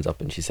girl stands up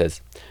and she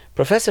says,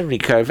 Professor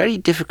Ricoeur, a very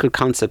difficult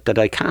concept that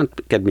I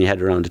can't get my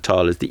head around at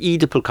all is the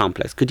Oedipal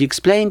complex. Could you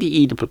explain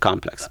the Oedipal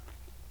complex?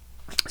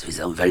 So he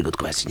says, very good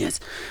question, yes.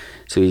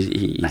 So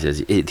he says,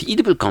 the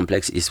Oedipal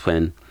complex is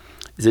when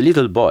the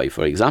little boy,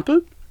 for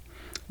example,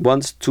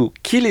 wants to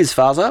kill his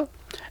father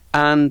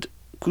and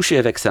coucher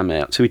avec sa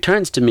mère. So he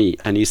turns to me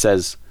and he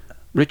says,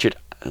 Richard,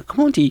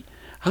 how do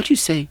you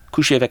say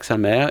coucher avec sa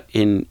mère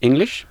in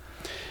English?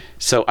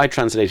 So I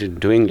translated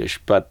into English,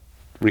 but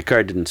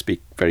Ricoeur didn't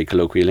speak very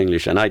colloquial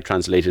English, and I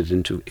translated it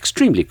into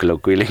extremely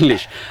colloquial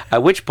English,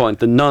 at which point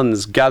the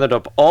nuns gathered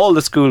up all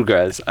the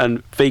schoolgirls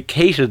and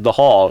vacated the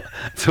hall.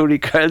 So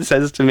Ricoeur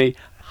says to me,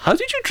 how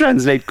did you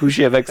translate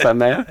coucher avec sa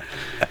mère?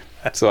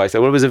 So I said,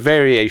 well, it was a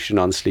variation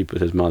on sleep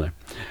with his mother.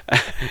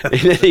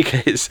 In any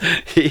case,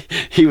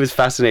 he was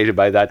fascinated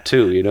by that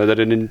too, that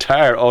an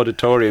entire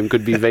auditorium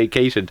could be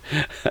vacated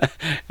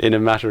in a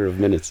matter of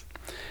minutes.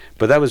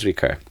 But that was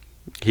Ricoeur.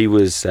 He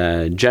was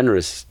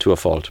generous to a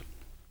fault.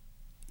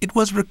 It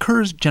was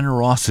Ricoeur's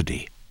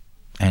generosity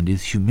and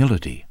his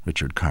humility,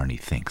 Richard Carney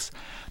thinks,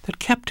 that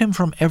kept him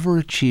from ever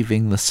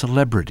achieving the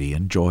celebrity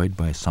enjoyed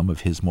by some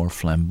of his more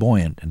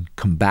flamboyant and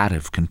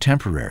combative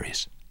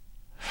contemporaries.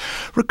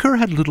 Ricoeur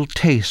had little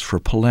taste for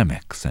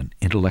polemics and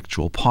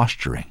intellectual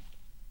posturing.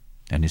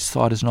 and his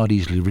thought is not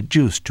easily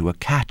reduced to a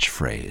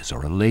catchphrase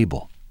or a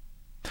label.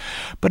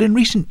 But in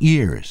recent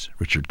years,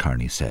 Richard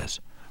Carney says,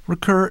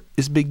 Ricoeur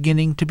is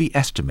beginning to be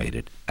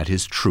estimated at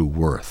his true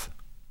worth.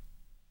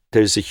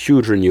 There's a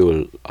huge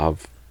renewal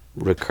of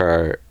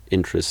Ricoeur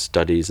interest,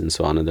 studies and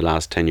so on in the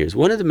last 10 years.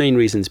 One of the main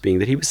reasons being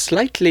that he was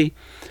slightly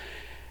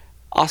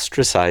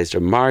ostracized or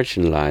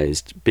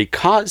marginalized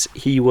because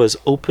he was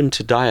open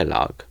to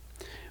dialogue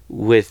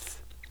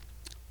with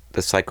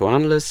the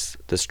psychoanalysts,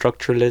 the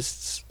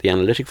structuralists, the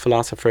analytic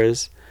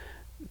philosophers,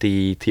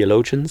 the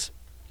theologians,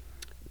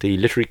 the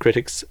literary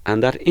critics,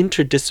 and that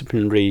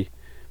interdisciplinary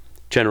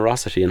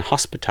generosity and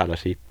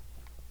hospitality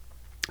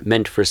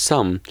meant for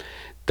some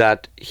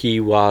that he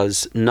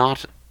was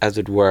not, as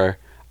it were,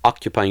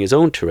 occupying his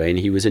own terrain.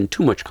 He was in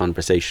too much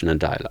conversation and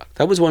dialogue.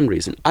 That was one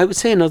reason. I would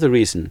say another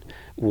reason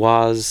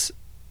was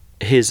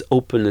his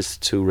openness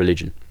to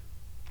religion.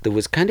 There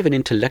was kind of an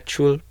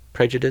intellectual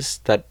prejudice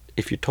that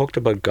if you talked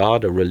about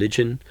God or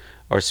religion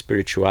or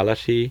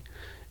spirituality,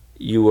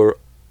 you were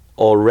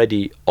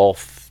already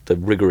off the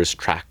rigorous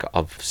track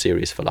of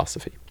serious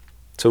philosophy.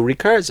 So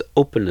Ricoeur's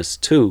openness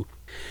to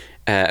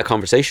a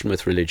conversation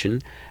with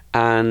religion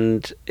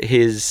and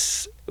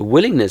his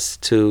willingness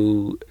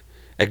to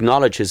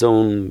acknowledge his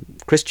own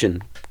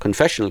Christian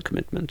confessional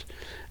commitment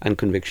and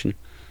conviction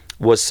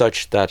was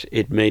such that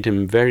it made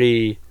him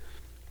very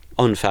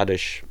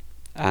unfaddish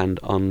and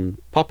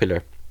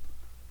unpopular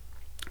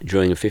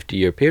during a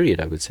 50-year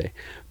period, I would say.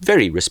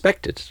 Very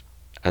respected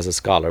as a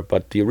scholar,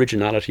 but the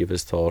originality of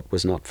his thought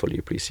was not fully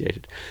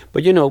appreciated.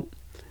 But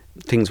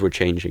things were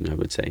changing, I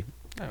would say.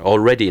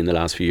 Already in the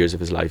last few years of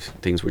his life,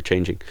 things were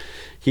changing.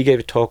 He gave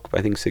a talk,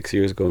 I think 6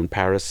 years ago in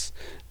Paris.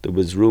 There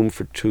was room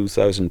for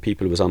 2,000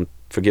 people. It was on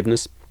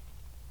forgiveness.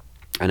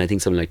 And I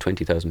think something like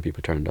 20,000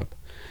 people turned up.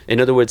 In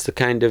other words, the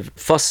kind of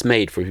fuss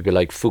made for people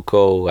like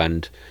Foucault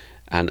and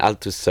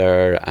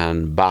Althusser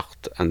and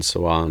Barthes and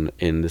so on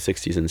in the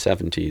 60s and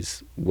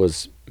 70s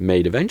was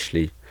made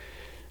eventually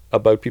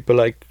about people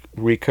like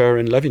Ricoeur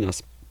and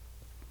Levinas.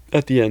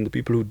 At the end, the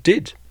people who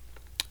did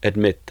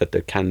admit that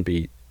there can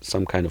be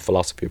some kind of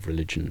philosophy of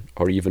religion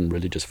or even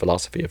religious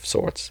philosophy of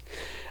sorts.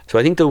 So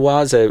I think there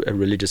was a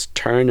religious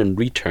turn and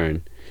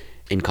return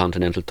in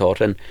continental thought,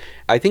 and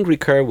I think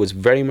Ricoeur was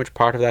very much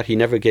part of that. He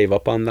never gave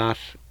up on that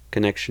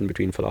connection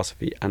between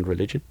philosophy and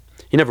religion.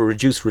 He never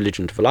reduced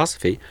religion to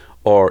philosophy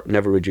or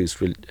never reduced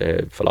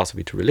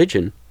philosophy to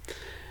religion,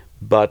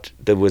 but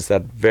there was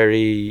that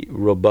very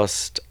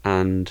robust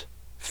and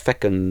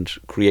fecund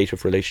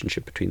creative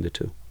relationship between the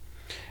two.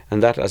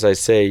 And that, as I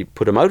say,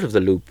 put him out of the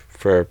loop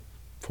for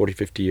 40,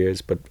 50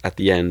 years, but at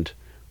the end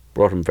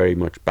brought him very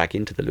much back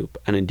into the loop,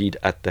 and indeed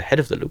at the head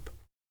of the loop.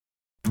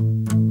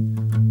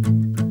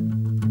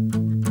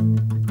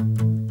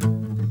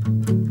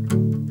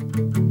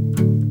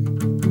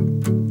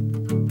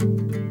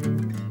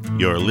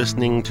 You're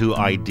listening to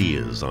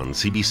Ideas on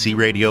CBC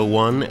Radio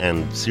 1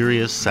 and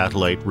Sirius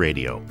Satellite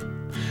Radio.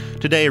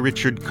 Today,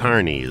 Richard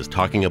Carney is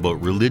talking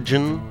about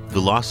religion,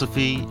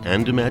 philosophy,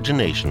 and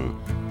imagination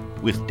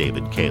with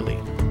David Cayley.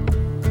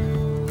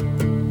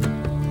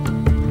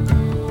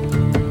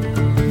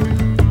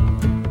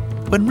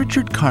 When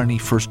Richard Carney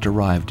first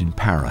arrived in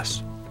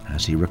Paris,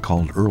 as he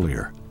recalled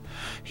earlier,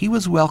 he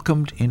was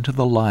welcomed into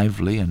the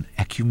lively and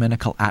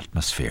ecumenical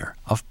atmosphere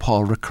of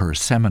Paul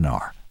Ricoeur's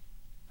seminar.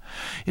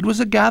 It was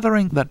a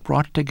gathering that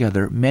brought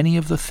together many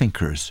of the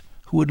thinkers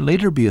who would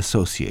later be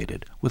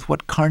associated with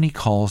what Carney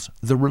calls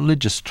the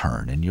religious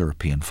turn in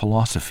European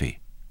philosophy.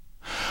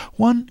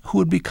 One who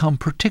would become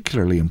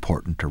particularly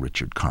important to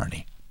Richard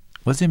Carney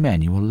was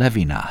Emmanuel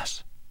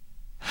Levinas.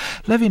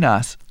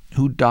 Levinas,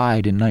 who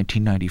died in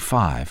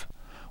 1995,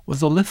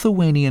 was a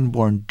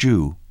Lithuanian-born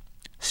Jew,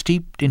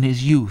 steeped in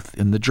his youth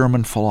in the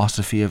German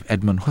philosophy of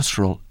Edmund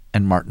Husserl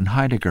and Martin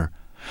Heidegger,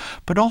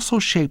 but also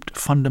shaped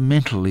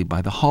fundamentally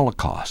by the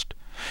Holocaust,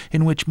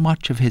 in which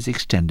much of his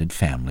extended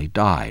family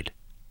died.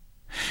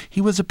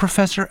 He was a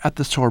professor at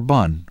the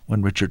Sorbonne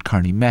when Richard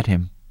Carney met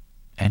him,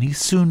 and he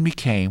soon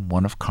became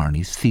one of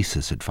Carney's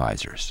thesis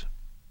advisors.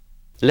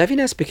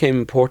 Levinas became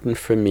important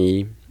for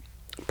me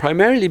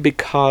primarily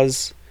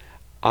because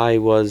I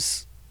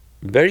was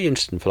very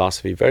interested in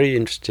philosophy, very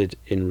interested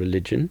in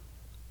religion,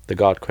 the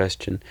God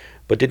question,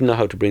 but didn't know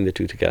how to bring the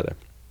two together.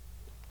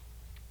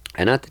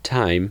 And at the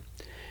time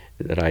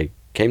that I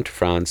came to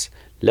France,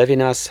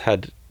 Levinas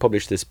had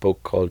published this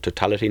book called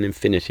Totality and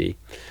Infinity,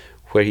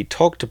 where he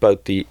talked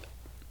about the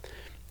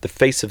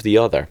face of the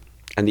other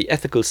and the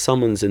ethical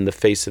summons in the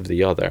face of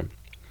the other,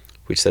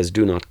 which says,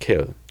 do not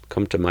kill,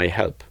 come to my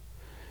help,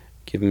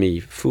 give me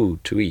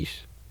food to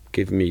eat,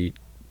 give me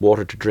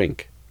water to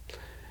drink,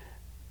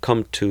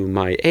 come to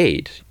my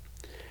aid.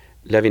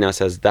 Levinas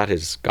says that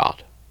is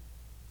God.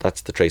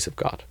 That's the trace of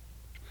God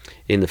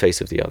in the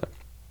face of the other.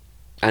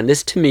 And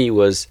this to me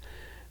was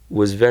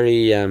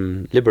very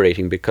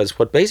liberating, because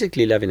what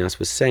basically Levinas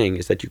was saying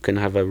is that you can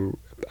have a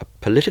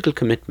political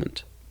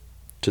commitment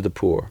to the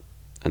poor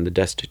and the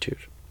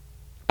destitute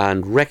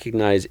and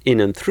recognize in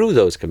and through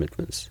those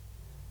commitments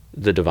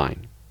the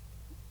divine.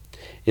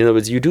 In other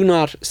words, you do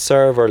not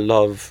serve or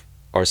love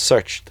or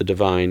search the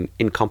divine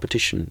in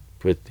competition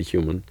with the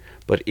human,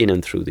 but in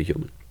and through the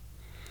human.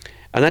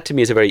 And that to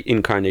me is a very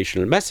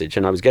incarnational message,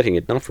 and I was getting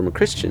it not from a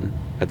Christian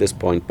at this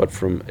point, but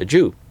from a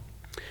Jew.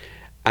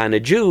 And a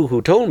Jew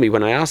who told me,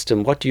 when I asked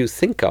him, what do you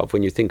think of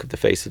when you think of the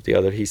face of the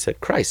other? He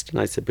said, Christ. And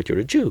I said, but you're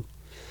a Jew.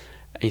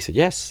 And he said,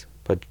 yes,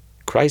 but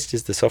Christ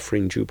is the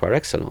suffering Jew par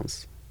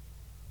excellence.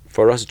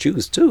 For us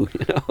Jews too,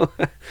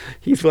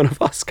 He's one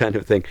of us, kind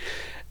of thing.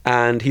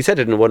 And he said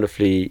it in a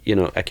wonderfully,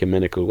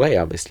 ecumenical way,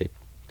 obviously.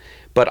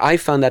 But I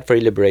found that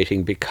very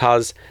liberating,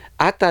 because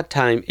at that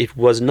time it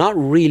was not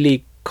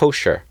really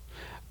kosher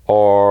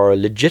or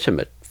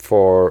legitimate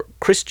for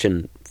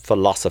Christian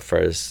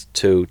philosophers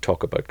to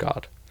talk about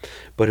God.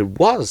 But it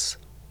was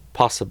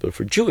possible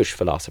for Jewish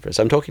philosophers.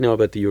 I'm talking now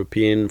about the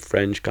European,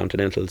 French,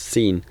 continental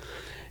scene.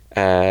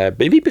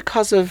 Maybe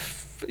because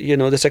of,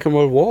 the Second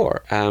World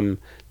War.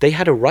 They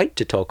had a right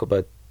to talk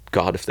about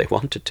God if they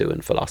wanted to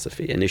in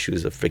philosophy, and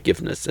issues of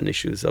forgiveness and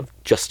issues of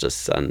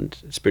justice and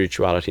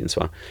spirituality and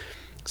so on.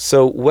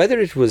 So whether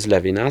it was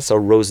Levinas or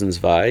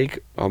Rosenzweig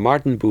or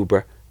Martin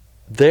Buber,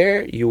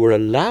 there you were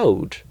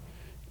allowed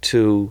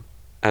to,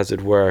 as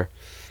it were,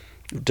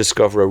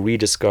 discover or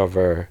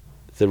rediscover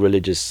the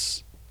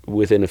religious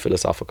within a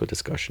philosophical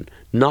discussion.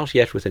 Not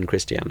yet within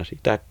Christianity.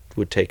 That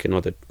would take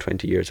another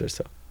 20 years or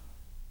so.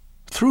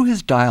 Through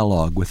his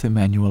dialogue with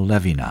Emmanuel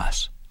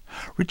Levinas,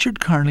 Richard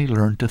Carney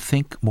learned to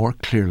think more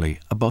clearly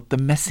about the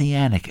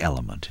messianic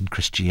element in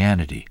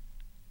Christianity.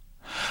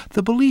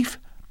 The belief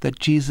that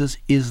Jesus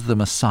is the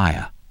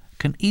Messiah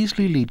can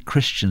easily lead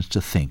Christians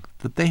to think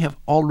that they have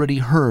already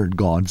heard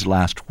God's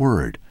last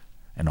word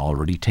and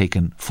already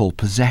taken full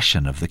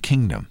possession of the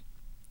kingdom.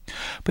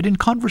 But in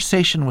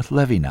conversation with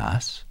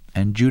Levinas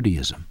and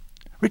Judaism,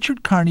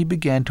 Richard Carney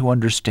began to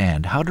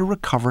understand how to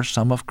recover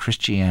some of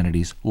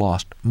Christianity's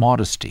lost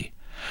modesty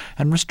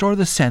and restore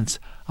the sense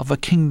of a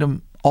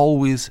kingdom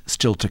always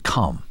still to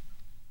come.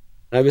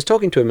 I was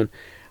talking to him and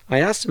I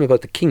asked him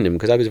about the kingdom,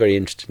 because I was very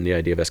interested in the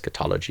idea of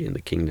eschatology and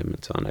the kingdom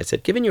and so on. I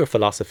said, given your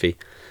philosophy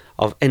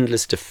of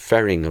endless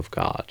deferring of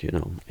God,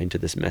 into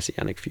this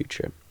messianic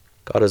future,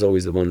 God is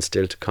always the one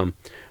still to come.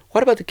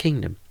 What about the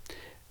kingdom?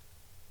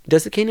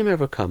 Does the kingdom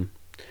ever come?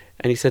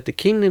 And he said, the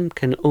kingdom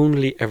can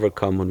only ever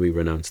come when we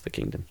renounce the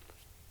kingdom.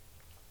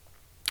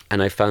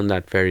 And I found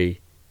that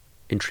very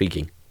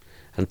intriguing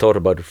and thought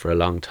about it for a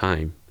long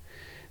time,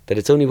 that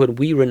it's only when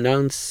we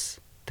renounce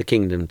the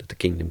kingdom that the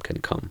kingdom can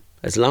come.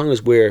 As long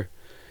as we're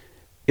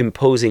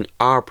imposing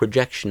our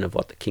projection of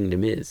what the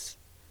kingdom is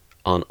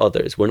on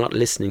others, we're not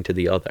listening to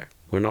the other.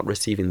 We're not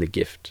receiving the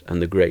gift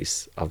and the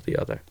grace of the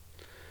other.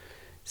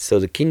 So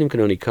the kingdom can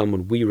only come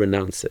when we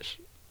renounce it.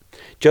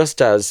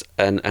 Just as,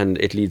 and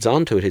it leads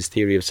on to it, his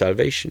theory of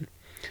salvation.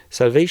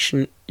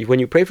 Salvation, when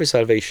you pray for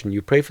salvation,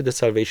 you pray for the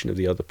salvation of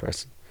the other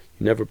person.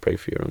 You never pray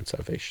for your own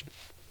salvation.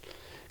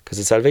 Because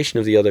the salvation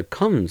of the other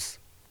comes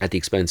at the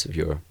expense of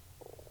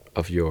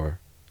your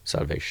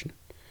salvation.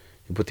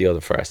 You put the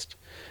other first.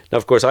 Now,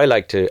 of course, I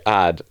like to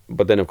add,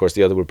 but then, of course,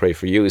 the other will pray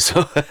for you.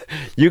 So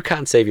you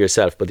can't save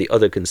yourself, but the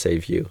other can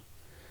save you.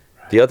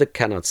 Right. The other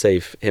cannot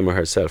save him or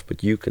herself,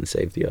 but you can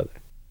save the other.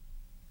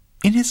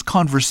 In his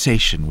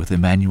conversation with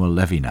Emmanuel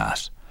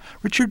Levinas,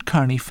 Richard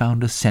Carney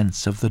found a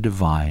sense of the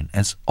divine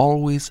as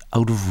always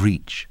out of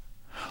reach,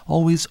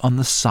 always on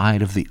the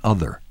side of the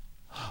other,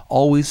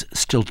 always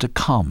still to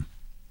come,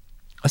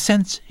 a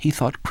sense he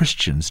thought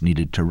Christians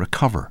needed to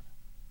recover.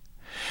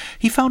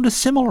 He found a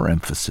similar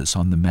emphasis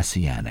on the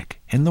messianic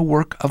in the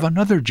work of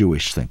another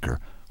Jewish thinker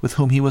with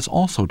whom he was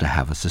also to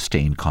have a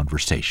sustained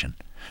conversation,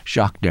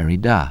 Jacques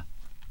Derrida.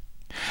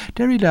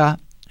 Derrida,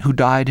 who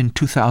died in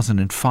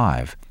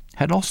 2005,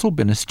 had also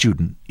been a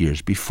student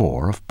years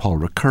before of Paul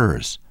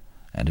Ricoeur's,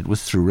 and it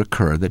was through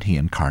Ricoeur that he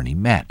and Carney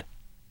met.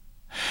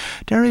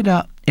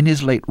 Derrida, in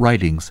his late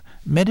writings,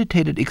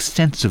 meditated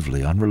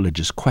extensively on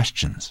religious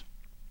questions.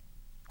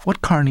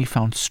 What Carney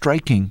found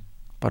striking,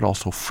 but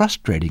also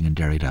frustrating in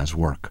Derrida's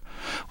work,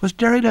 was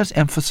Derrida's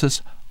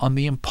emphasis on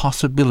the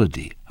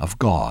impossibility of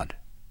God.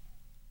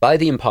 By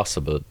the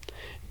impossible,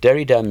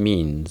 Derrida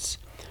means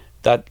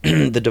that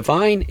the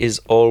divine is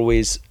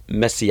always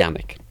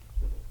messianic.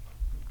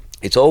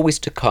 It's always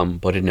to come,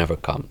 but it never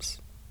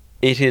comes.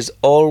 It is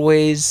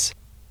always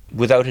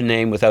without a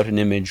name, without an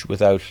image,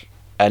 without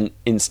an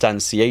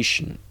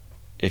instantiation,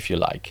 if you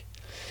like.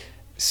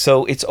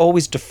 So it's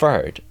always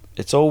deferred.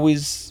 It's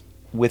always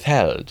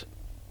withheld.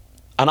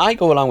 And I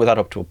go along with that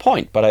up to a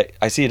point, but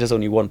I see it as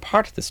only one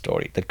part of the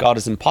story, that God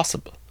is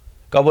impossible.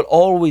 God will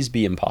always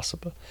be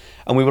impossible.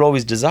 And we will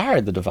always desire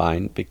the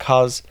divine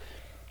because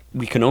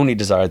we can only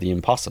desire the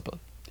impossible.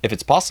 If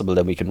it's possible,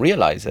 then we can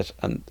realize it,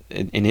 and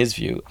in his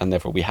view, and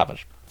therefore we have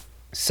it.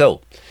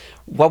 So,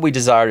 what we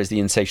desire is the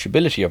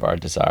insatiability of our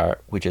desire,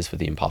 which is for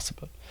the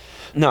impossible.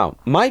 Now,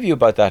 my view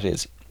about that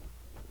is,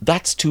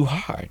 that's too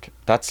hard.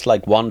 That's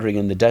like wandering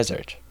in the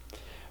desert.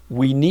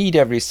 We need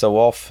every so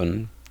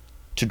often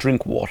to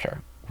drink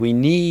water. We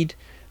need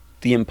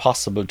the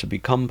impossible to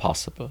become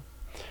possible.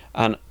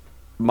 And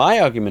my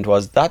argument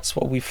was that's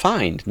what we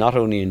find, not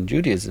only in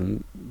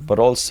Judaism, but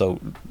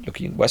also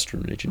looking at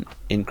Western religion,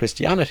 in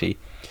Christianity.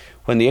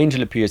 when the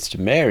angel appears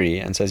to Mary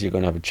and says, you're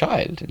going to have a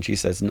child, and she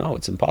says, no,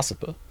 it's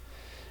impossible.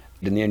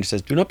 Then the angel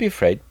says, do not be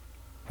afraid.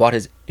 What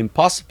is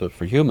impossible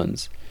for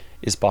humans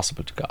is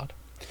possible to God.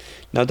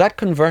 Now that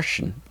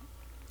conversion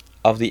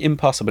of the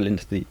impossible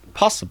into the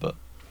possible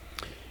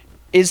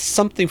is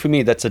something for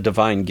me that's a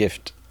divine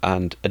gift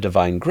and a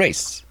divine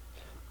grace.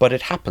 But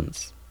it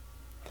happens.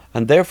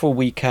 And therefore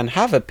we can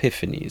have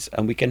epiphanies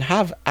and we can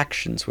have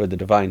actions where the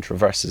divine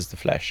traverses the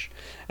flesh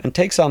and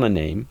takes on a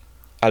name,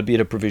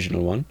 albeit a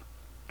provisional one,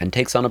 and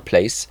takes on a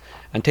place,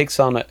 and takes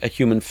on a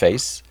human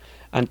face,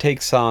 and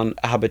takes on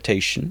a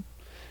habitation,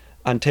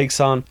 and takes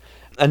on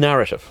a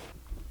narrative.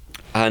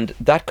 And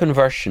that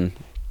conversion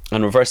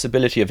and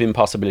reversibility of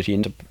impossibility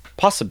into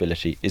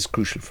possibility is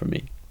crucial for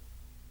me.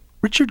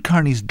 Richard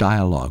Carney's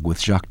dialogue with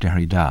Jacques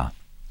Derrida,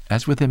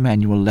 as with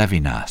Emmanuel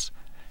Levinas,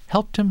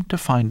 helped him to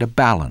find a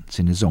balance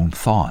in his own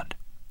thought.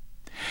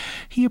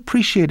 He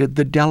appreciated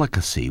the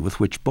delicacy with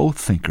which both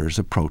thinkers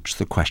approached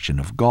the question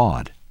of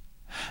God,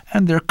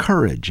 and their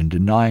courage in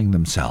denying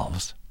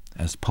themselves,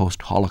 as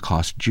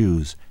post-Holocaust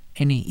Jews,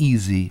 any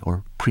easy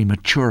or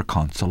premature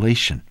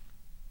consolation.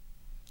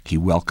 He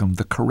welcomed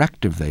the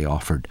corrective they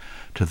offered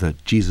to the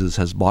Jesus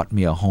has bought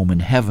me a home in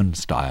heaven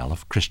style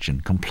of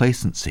Christian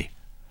complacency.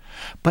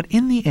 But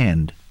in the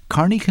end,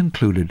 Carney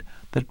concluded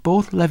that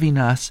both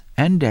Levinas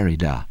and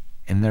Derrida,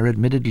 in their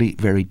admittedly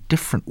very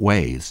different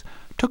ways,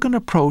 took an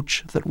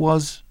approach that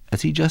was,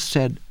 as he just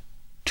said,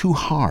 too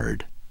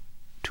hard,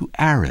 too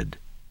arid,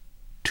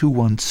 too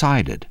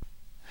one-sided.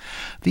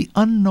 The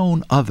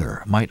unknown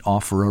other might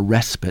offer a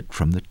respite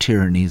from the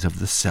tyrannies of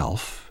the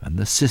self and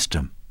the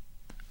system,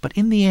 but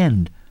in the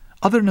end,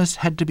 otherness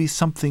had to be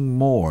something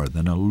more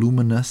than a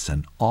luminous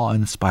and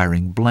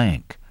awe-inspiring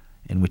blank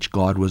in which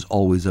God was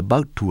always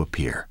about to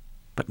appear,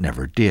 but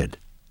never did.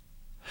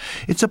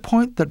 It's a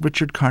point that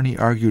Richard Carney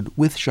argued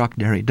with Jacques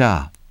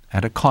Derrida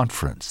at a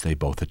conference they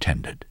both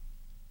attended.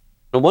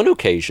 On one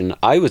occasion,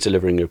 I was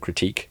delivering a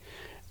critique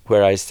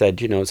where I said,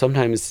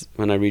 sometimes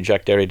when I read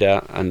Jacques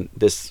Derrida and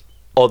this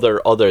other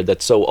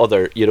that's so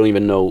other, you don't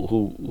even know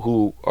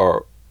who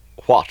or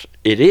what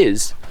it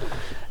is.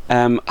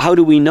 How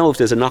do we know if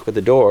there's a knock at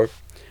the door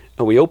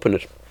and we open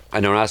it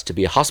and are asked to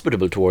be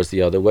hospitable towards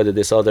the other, whether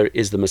this other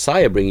is the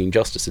Messiah bringing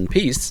justice and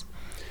peace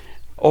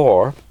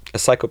or a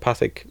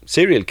psychopathic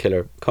serial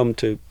killer come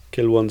to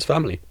kill one's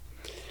family?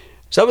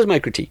 So that was my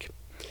critique.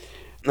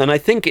 And I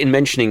think in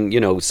mentioning,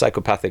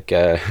 psychopathic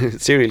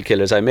serial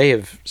killers, I may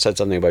have said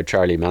something about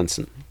Charlie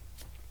Manson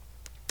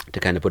to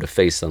kind of put a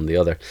face on the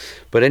other.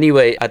 But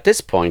anyway, at this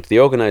point, the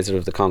organizer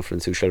of the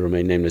conference, who shall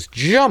remain nameless,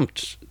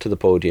 jumped to the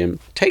podium,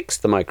 takes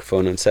the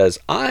microphone and says,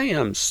 I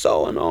am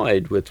so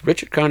annoyed with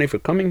Richard Carney for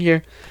coming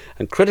here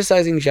and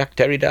criticizing Jacques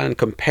Derrida and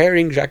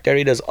comparing Jacques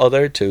Derrida's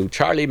other to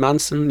Charlie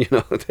Manson,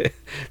 the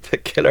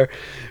killer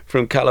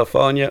from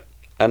California.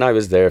 And I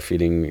was there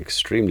feeling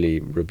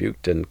extremely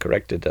rebuked and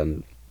corrected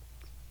and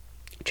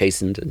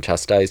chastened and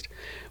chastised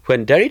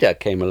when Derrida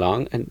came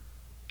along and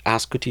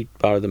asked could he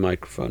borrow the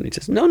microphone. He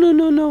says,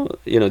 no.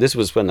 This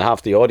was when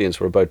half the audience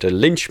were about to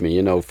lynch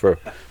me, for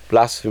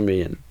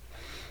blasphemy and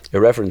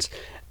irreverence.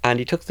 And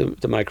he took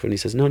the microphone. He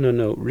says,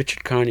 no.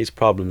 Richard Carney's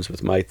problems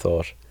with my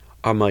thought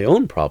are my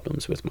own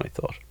problems with my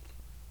thought.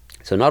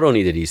 So not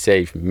only did he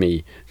save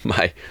me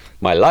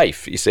my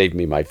life, he saved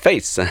me my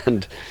face.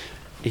 And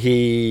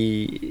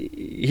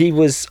he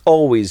was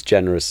always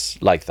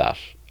generous like that.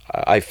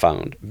 I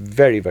found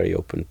very, very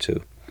open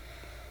to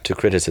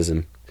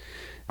criticism.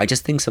 I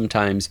just think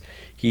sometimes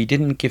he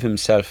didn't give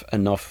himself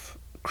enough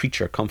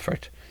creature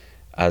comfort,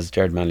 as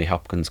Jared Manley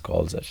Hopkins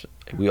calls it.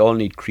 We all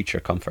need creature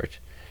comfort,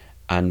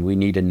 and we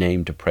need a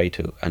name to pray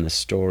to and a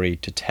story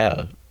to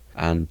tell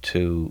and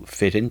to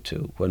fit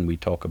into when we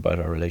talk about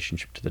our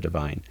relationship to the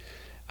divine.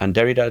 And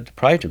Derrida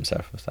deprived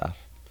himself of that.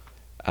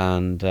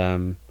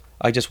 And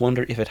I just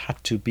wonder if it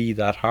had to be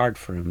that hard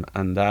for him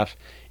and that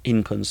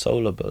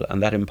inconsolable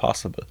and that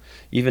impossible.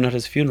 Even at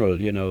his funeral,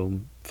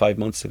 5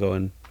 months ago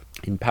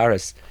in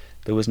Paris,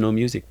 there was no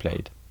music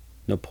played,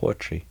 no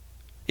poetry.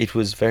 It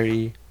was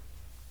very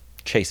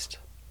chaste.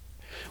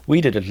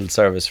 We did a little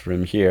service for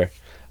him here,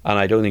 and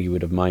I don't think he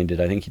would have minded.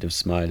 I think he'd have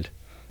smiled.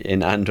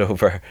 In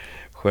Andover,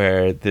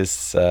 where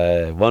this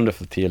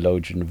wonderful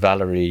theologian,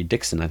 Valerie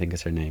Dixon, I think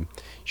is her name,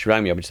 she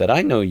rang me up and said,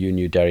 I know you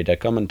knew Derrida,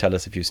 come and tell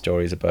us a few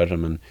stories about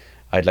him, and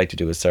I'd like to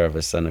do a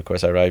service. And of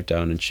course I arrived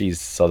down, and she's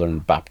Southern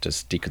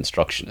Baptist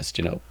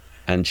deconstructionist,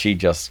 and she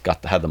just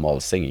had them all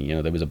singing.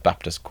 There was a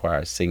Baptist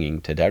choir singing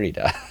to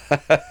Derrida.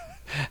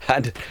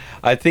 And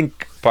I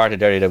think part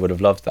of Derrida would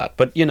have loved that.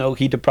 But,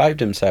 he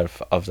deprived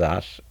himself of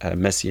that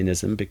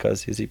messianism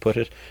because, as he put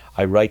it,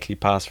 I rightly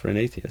pass for an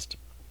atheist.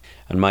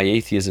 And my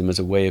atheism is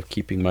a way of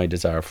keeping my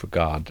desire for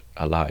God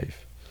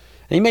alive.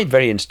 And he made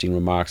very interesting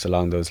remarks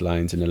along those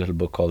lines in a little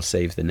book called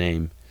Save the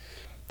Name,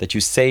 that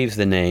you save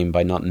the name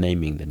by not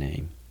naming the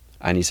name.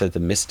 And he said the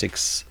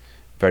mystics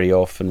very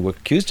often were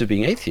accused of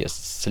being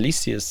atheists,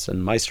 Silesius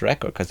and Meister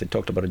Eckhart, because they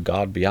talked about a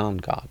God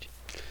beyond God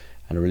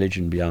and a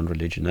religion beyond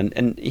religion.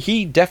 And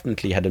he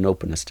definitely had an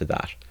openness to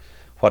that,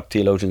 what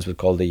theologians would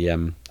call the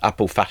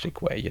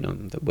apophatic way,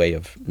 the way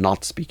of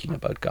not speaking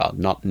about God,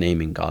 not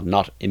naming God,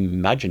 not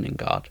imagining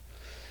God.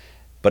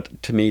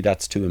 But to me,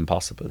 that's too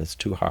impossible. It's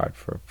too hard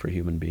for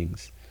human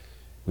beings.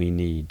 We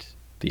need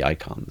the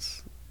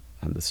icons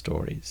and the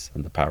stories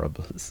and the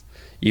parables,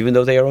 even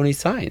though they are only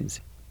signs.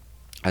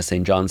 As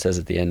St. John says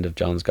at the end of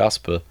John's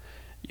Gospel,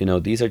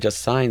 these are just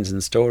signs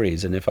and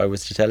stories, and if I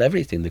was to tell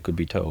everything that could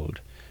be told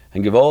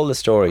and give all the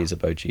stories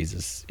about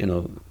Jesus,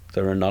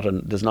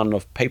 there's not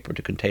enough paper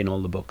to contain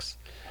all the books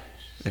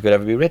that could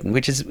ever be written,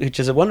 which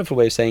is a wonderful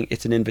way of saying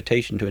it's an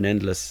invitation to an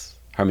endless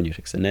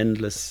hermeneutics, an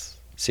endless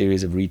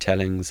series of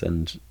retellings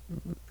and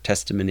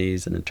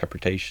testimonies and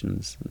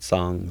interpretations and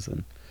songs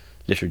and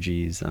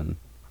liturgies and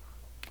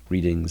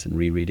readings and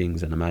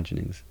rereadings and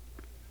imaginings.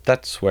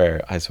 That's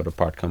where I sort of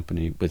part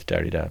company with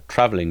Derrida,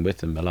 travelling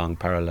with him along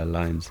parallel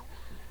lines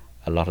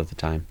a lot of the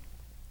time.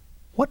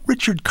 What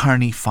Richard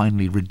Carney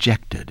finally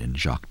rejected in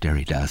Jacques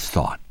Derrida's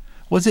thought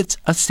was its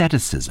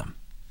asceticism,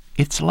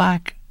 its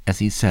lack, as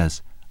he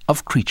says,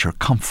 of creature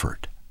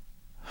comfort.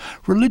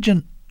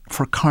 Religion,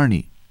 for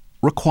Carney,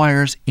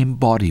 requires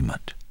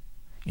embodiment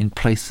in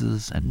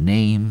places and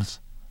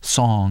names,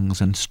 songs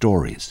and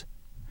stories.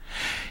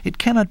 It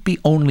cannot be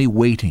only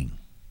waiting,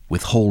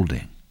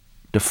 withholding,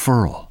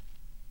 deferral.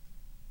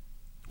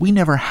 We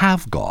never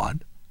have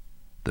God.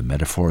 The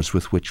metaphors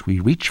with which we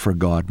reach for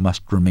God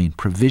must remain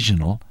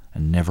provisional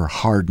and never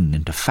harden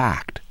into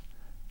fact.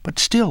 But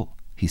still,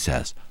 he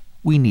says,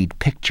 we need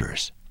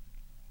pictures.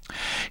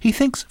 He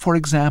thinks, for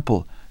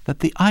example, that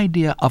the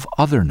idea of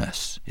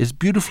otherness is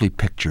beautifully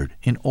pictured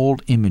in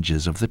old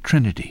images of the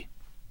Trinity.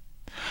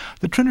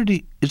 The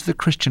Trinity is the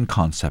Christian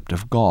concept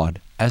of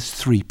God as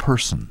three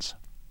persons,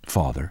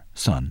 Father,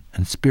 Son,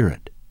 and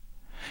Spirit.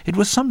 It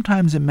was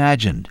sometimes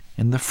imagined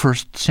in the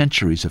first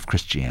centuries of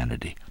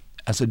Christianity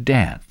as a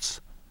dance,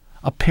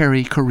 a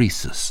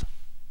perichoresis.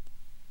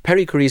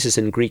 Perichoresis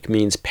in Greek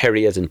means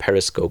peri as in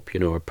periscope,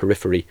 or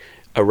periphery,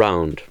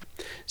 around.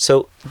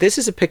 So this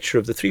is a picture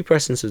of the three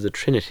persons of the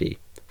Trinity,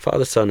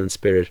 Father, Son, and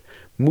Spirit,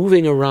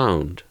 moving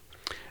around.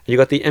 And you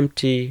got the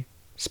empty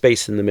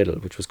space in the middle,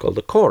 which was called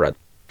the chora.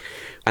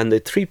 And the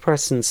three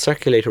persons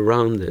circulate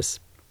around this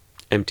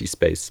empty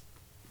space,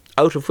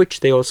 out of which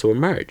they also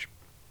emerge.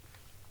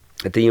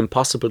 That the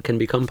impossible can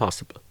become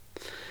possible.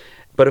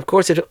 But of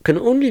course it can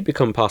only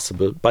become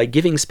possible by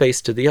giving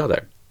space to the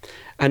other.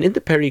 And in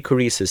the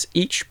perichoresis,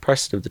 each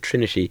person of the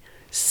Trinity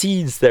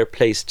cedes their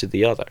place to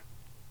the other.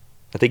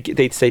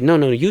 They'd say,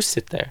 no, you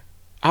sit there,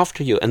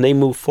 after you, and they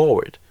move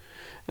forward.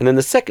 And then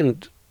the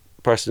second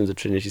person of the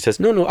Trinity says,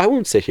 no, I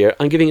won't sit here,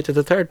 I'm giving it to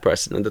the third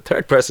person, and the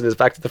third person is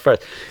back to the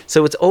first.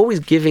 So it's always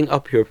giving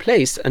up your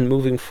place and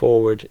moving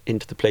forward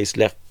into the place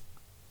left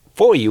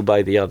for you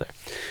by the other.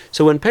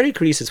 So when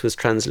perichoresis was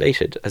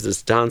translated as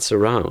this dance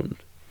around,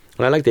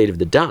 and I like the idea of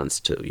the dance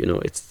too,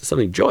 it's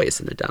something joyous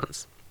in a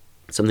dance,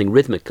 something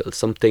rhythmical,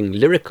 something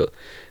lyrical.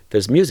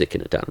 There's music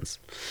in a dance.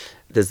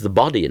 There's the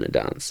body in a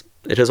dance.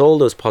 It has all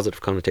those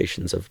positive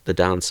connotations of the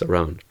dance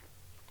around.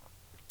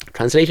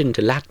 Translated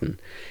into Latin,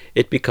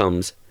 it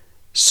becomes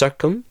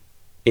circum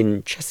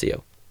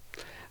incessio.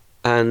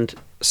 And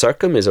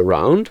circum is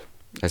around,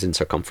 as in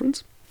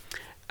circumference,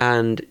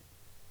 and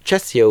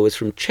cessio is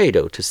from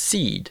cedo, to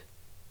cede,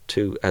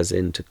 as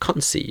in to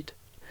concede,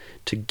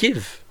 to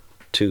give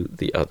to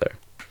the other.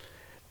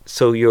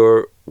 So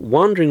you're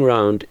wandering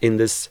around in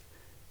this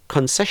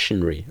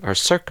concessionary or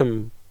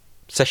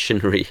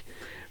circumcessionary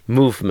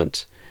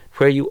movement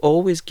where you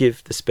always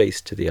give the space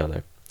to the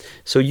other.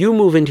 So you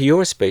move into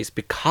your space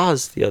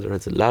because the other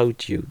has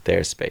allowed you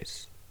their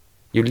space.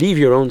 You leave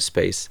your own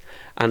space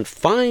and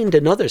find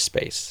another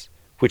space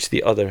which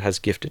the other has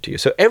gifted to you.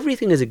 So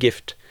everything is a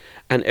gift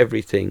and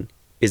everything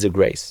is a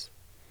grace.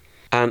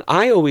 And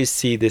I always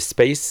see this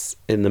space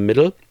in the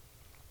middle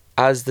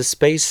as the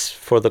space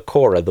for the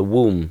chora, the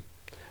womb,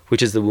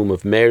 which is the womb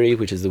of Mary,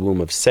 which is the womb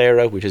of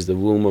Sarah, which is the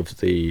womb of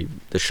the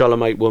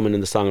Shulamite woman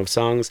in the Song of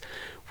Songs,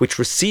 which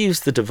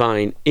receives the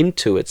divine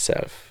into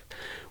itself.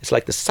 It's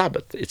like the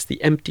Sabbath. It's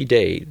the empty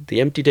day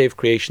of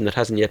creation that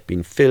hasn't yet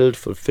been filled,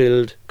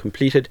 fulfilled,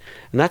 completed.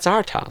 And that's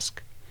our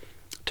task,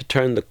 to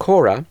turn the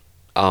chora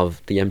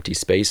of the empty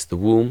space, the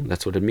womb,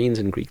 that's what it means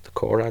in Greek, the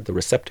chora, the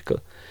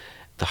receptacle,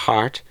 the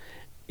heart,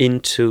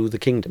 into the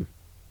kingdom.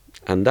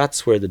 And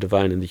that's where the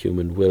divine and the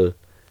human will,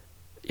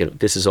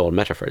 this is all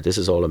metaphor, this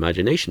is all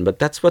imagination, but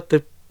that's what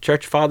the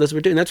church fathers were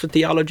doing. That's what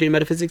theology and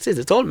metaphysics is.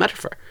 It's all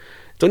metaphor.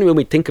 It's only when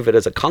we think of it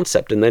as a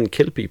concept and then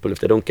kill people if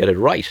they don't get it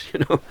right,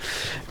 And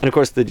of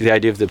course the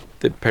idea of the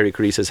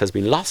perichoresis has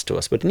been lost to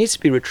us, but it needs to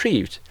be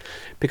retrieved,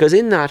 because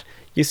in that,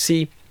 you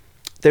see,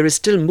 there is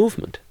still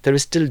movement, there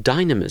is still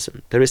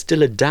dynamism, there is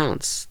still a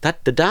dance.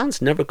 That the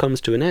dance never comes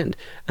to an end,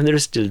 and there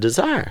is still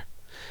desire,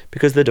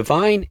 because the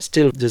divine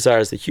still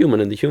desires the human,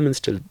 and the human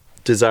still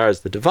desires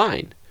the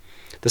divine.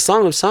 The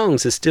Song of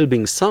Songs is still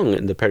being sung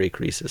in the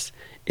perichoresis,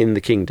 in the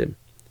kingdom,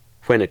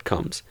 when it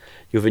comes.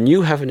 You have a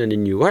new heaven and a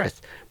new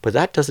earth, but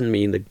that doesn't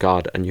mean that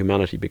God and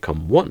humanity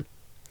become one.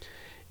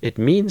 It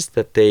means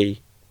that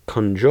they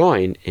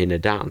conjoin in a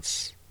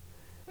dance,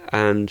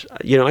 And,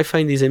 I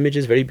find these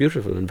images very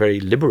beautiful and very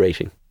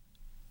liberating.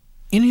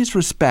 In his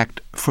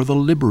respect for the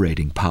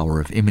liberating power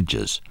of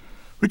images,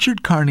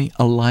 Richard Carney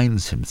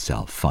aligns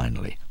himself,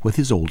 finally, with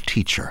his old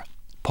teacher,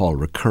 Paul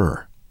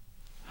Ricoeur.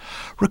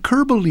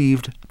 Ricoeur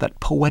believed that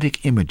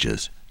poetic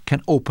images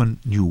can open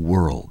new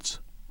worlds.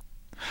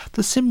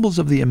 The symbols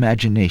of the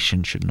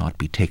imagination should not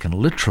be taken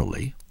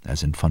literally,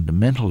 as in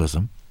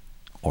fundamentalism,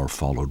 or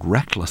followed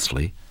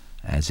recklessly,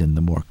 as in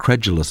the more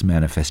credulous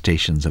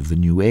manifestations of the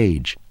New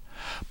Age.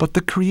 But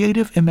the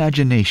creative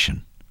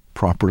imagination,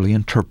 properly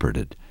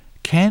interpreted,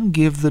 can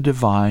give the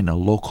divine a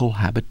local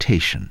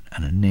habitation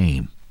and a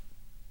name.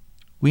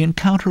 We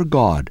encounter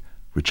God,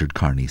 Richard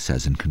Carney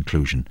says in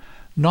conclusion,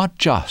 not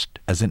just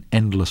as an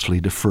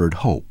endlessly deferred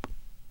hope,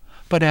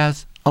 but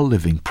as a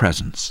living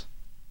presence.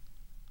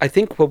 I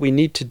think what we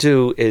need to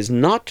do is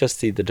not just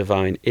see the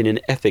divine in an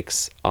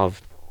ethics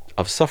of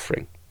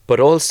suffering, but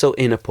also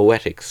in a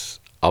poetics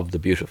of the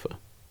beautiful.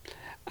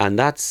 And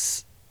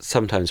that's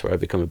sometimes where I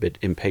become a bit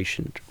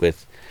impatient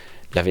with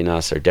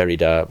Levinas or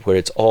Derrida, where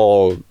it's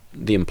all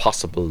the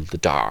impossible, the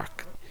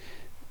dark,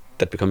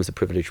 that becomes the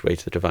privileged way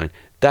to the divine.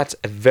 That's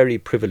a very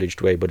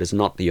privileged way, but it's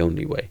not the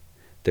only way.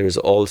 There is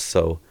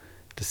also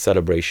the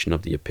celebration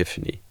of the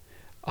epiphany,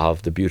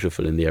 of the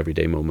beautiful in the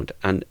everyday moment.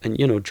 And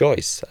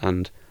Joyce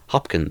and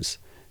Hopkins,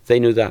 they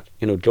knew that.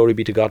 Glory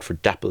be to God for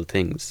dappled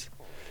things.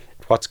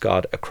 What's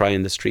God? A cry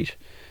in the street,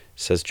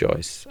 says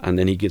Joyce. And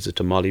then he gives it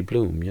to Molly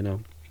Bloom,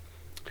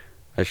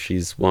 As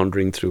she's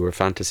wandering through her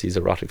fantasies,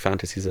 erotic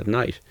fantasies at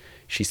night,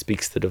 she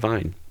speaks the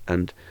divine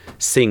and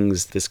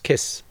sings this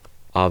kiss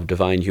of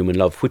divine human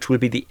love, which will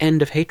be the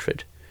end of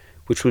hatred,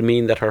 which will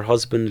mean that her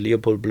husband,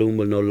 Leopold Bloom,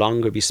 will no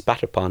longer be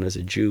spat upon as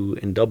a Jew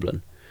in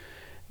Dublin,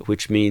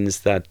 which means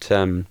that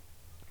the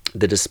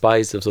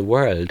despised of the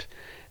world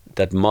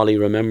that Molly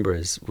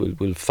remembers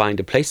will find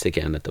a place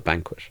again at the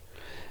banquet.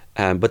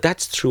 But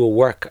that's through a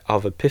work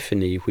of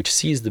epiphany which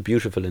sees the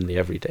beautiful in the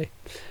everyday.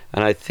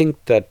 And I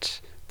think that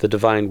the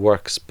divine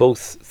works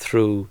both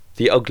through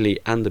the ugly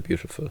and the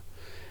beautiful,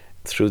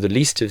 through the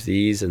least of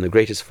these and the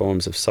greatest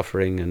forms of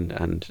suffering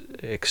and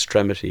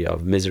extremity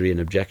of misery and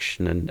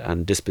abjection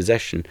and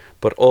dispossession,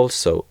 but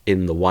also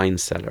in the wine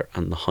cellar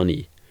and the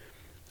honey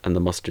and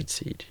the mustard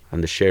seed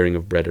and the sharing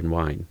of bread and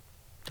wine.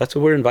 That's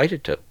what we're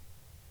invited to.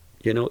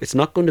 It's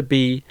not going to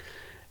be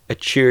a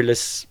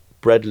cheerless,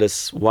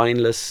 breadless,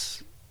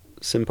 wineless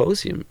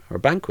symposium or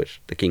banquet,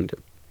 the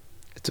kingdom.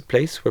 It's a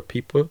place where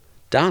people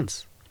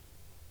dance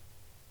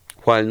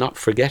while not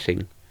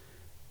forgetting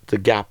the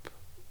gap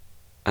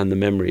and the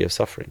memory of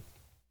suffering.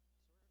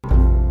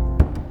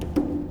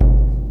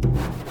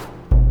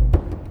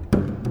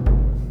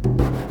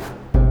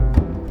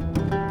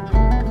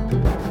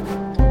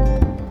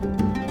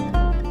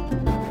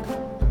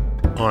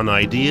 On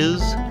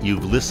Ideas,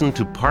 you've listened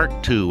to part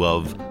 2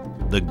 of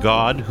The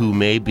God Who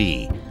May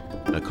Be,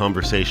 a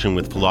conversation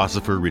with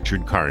philosopher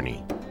Richard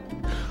Carney.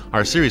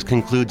 Our series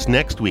concludes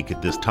next week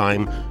at this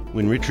time,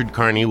 when Richard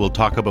Carney will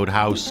talk about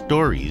how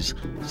stories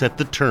set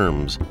the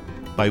terms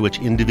by which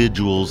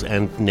individuals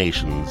and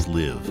nations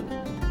live.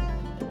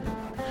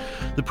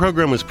 The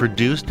program was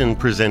produced and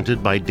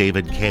presented by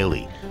David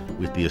Cayley,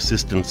 with the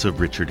assistance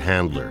of Richard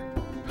Handler.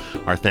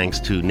 Our thanks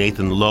to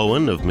Nathan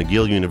Lowen of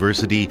McGill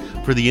University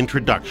for the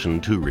introduction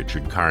to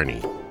Richard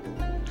Carney.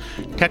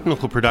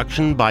 Technical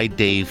production by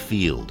Dave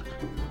Field.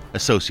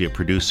 Associate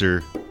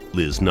producer,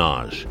 Liz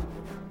Naj.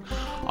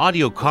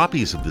 Audio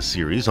copies of the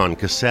series on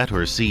cassette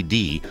or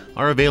CD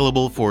are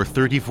available for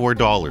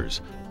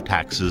 $34,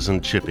 taxes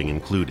and shipping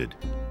included.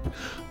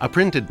 A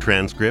printed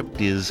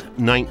transcript is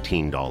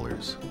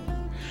 $19.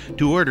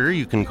 To order,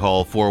 you can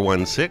call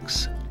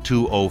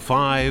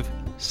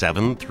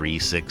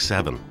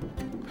 416-205-7367.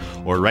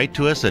 Or write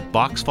to us at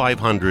Box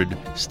 500,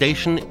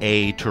 Station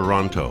A,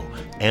 Toronto,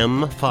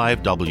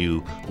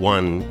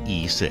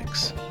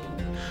 M5W1E6.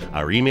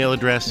 Our email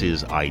address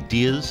is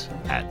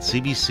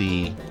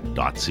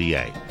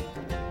ideas@cbc.ca.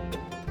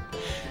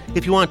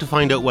 If you want to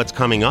find out what's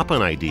coming up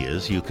on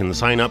Ideas, you can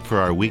sign up for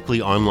our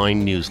weekly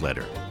online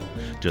newsletter.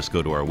 Just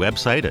go to our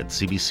website at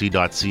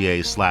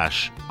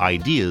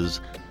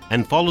cbc.ca/ideas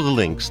and follow the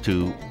links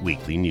to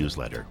weekly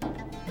newsletter.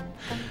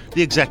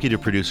 The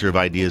executive producer of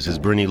Ideas is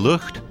Bernie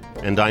Lucht,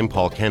 and I'm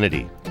Paul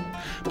Kennedy.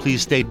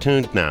 Please stay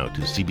tuned now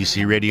to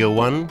CBC Radio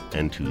 1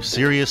 and to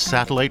Sirius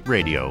Satellite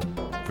Radio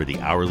for the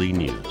hourly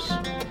news.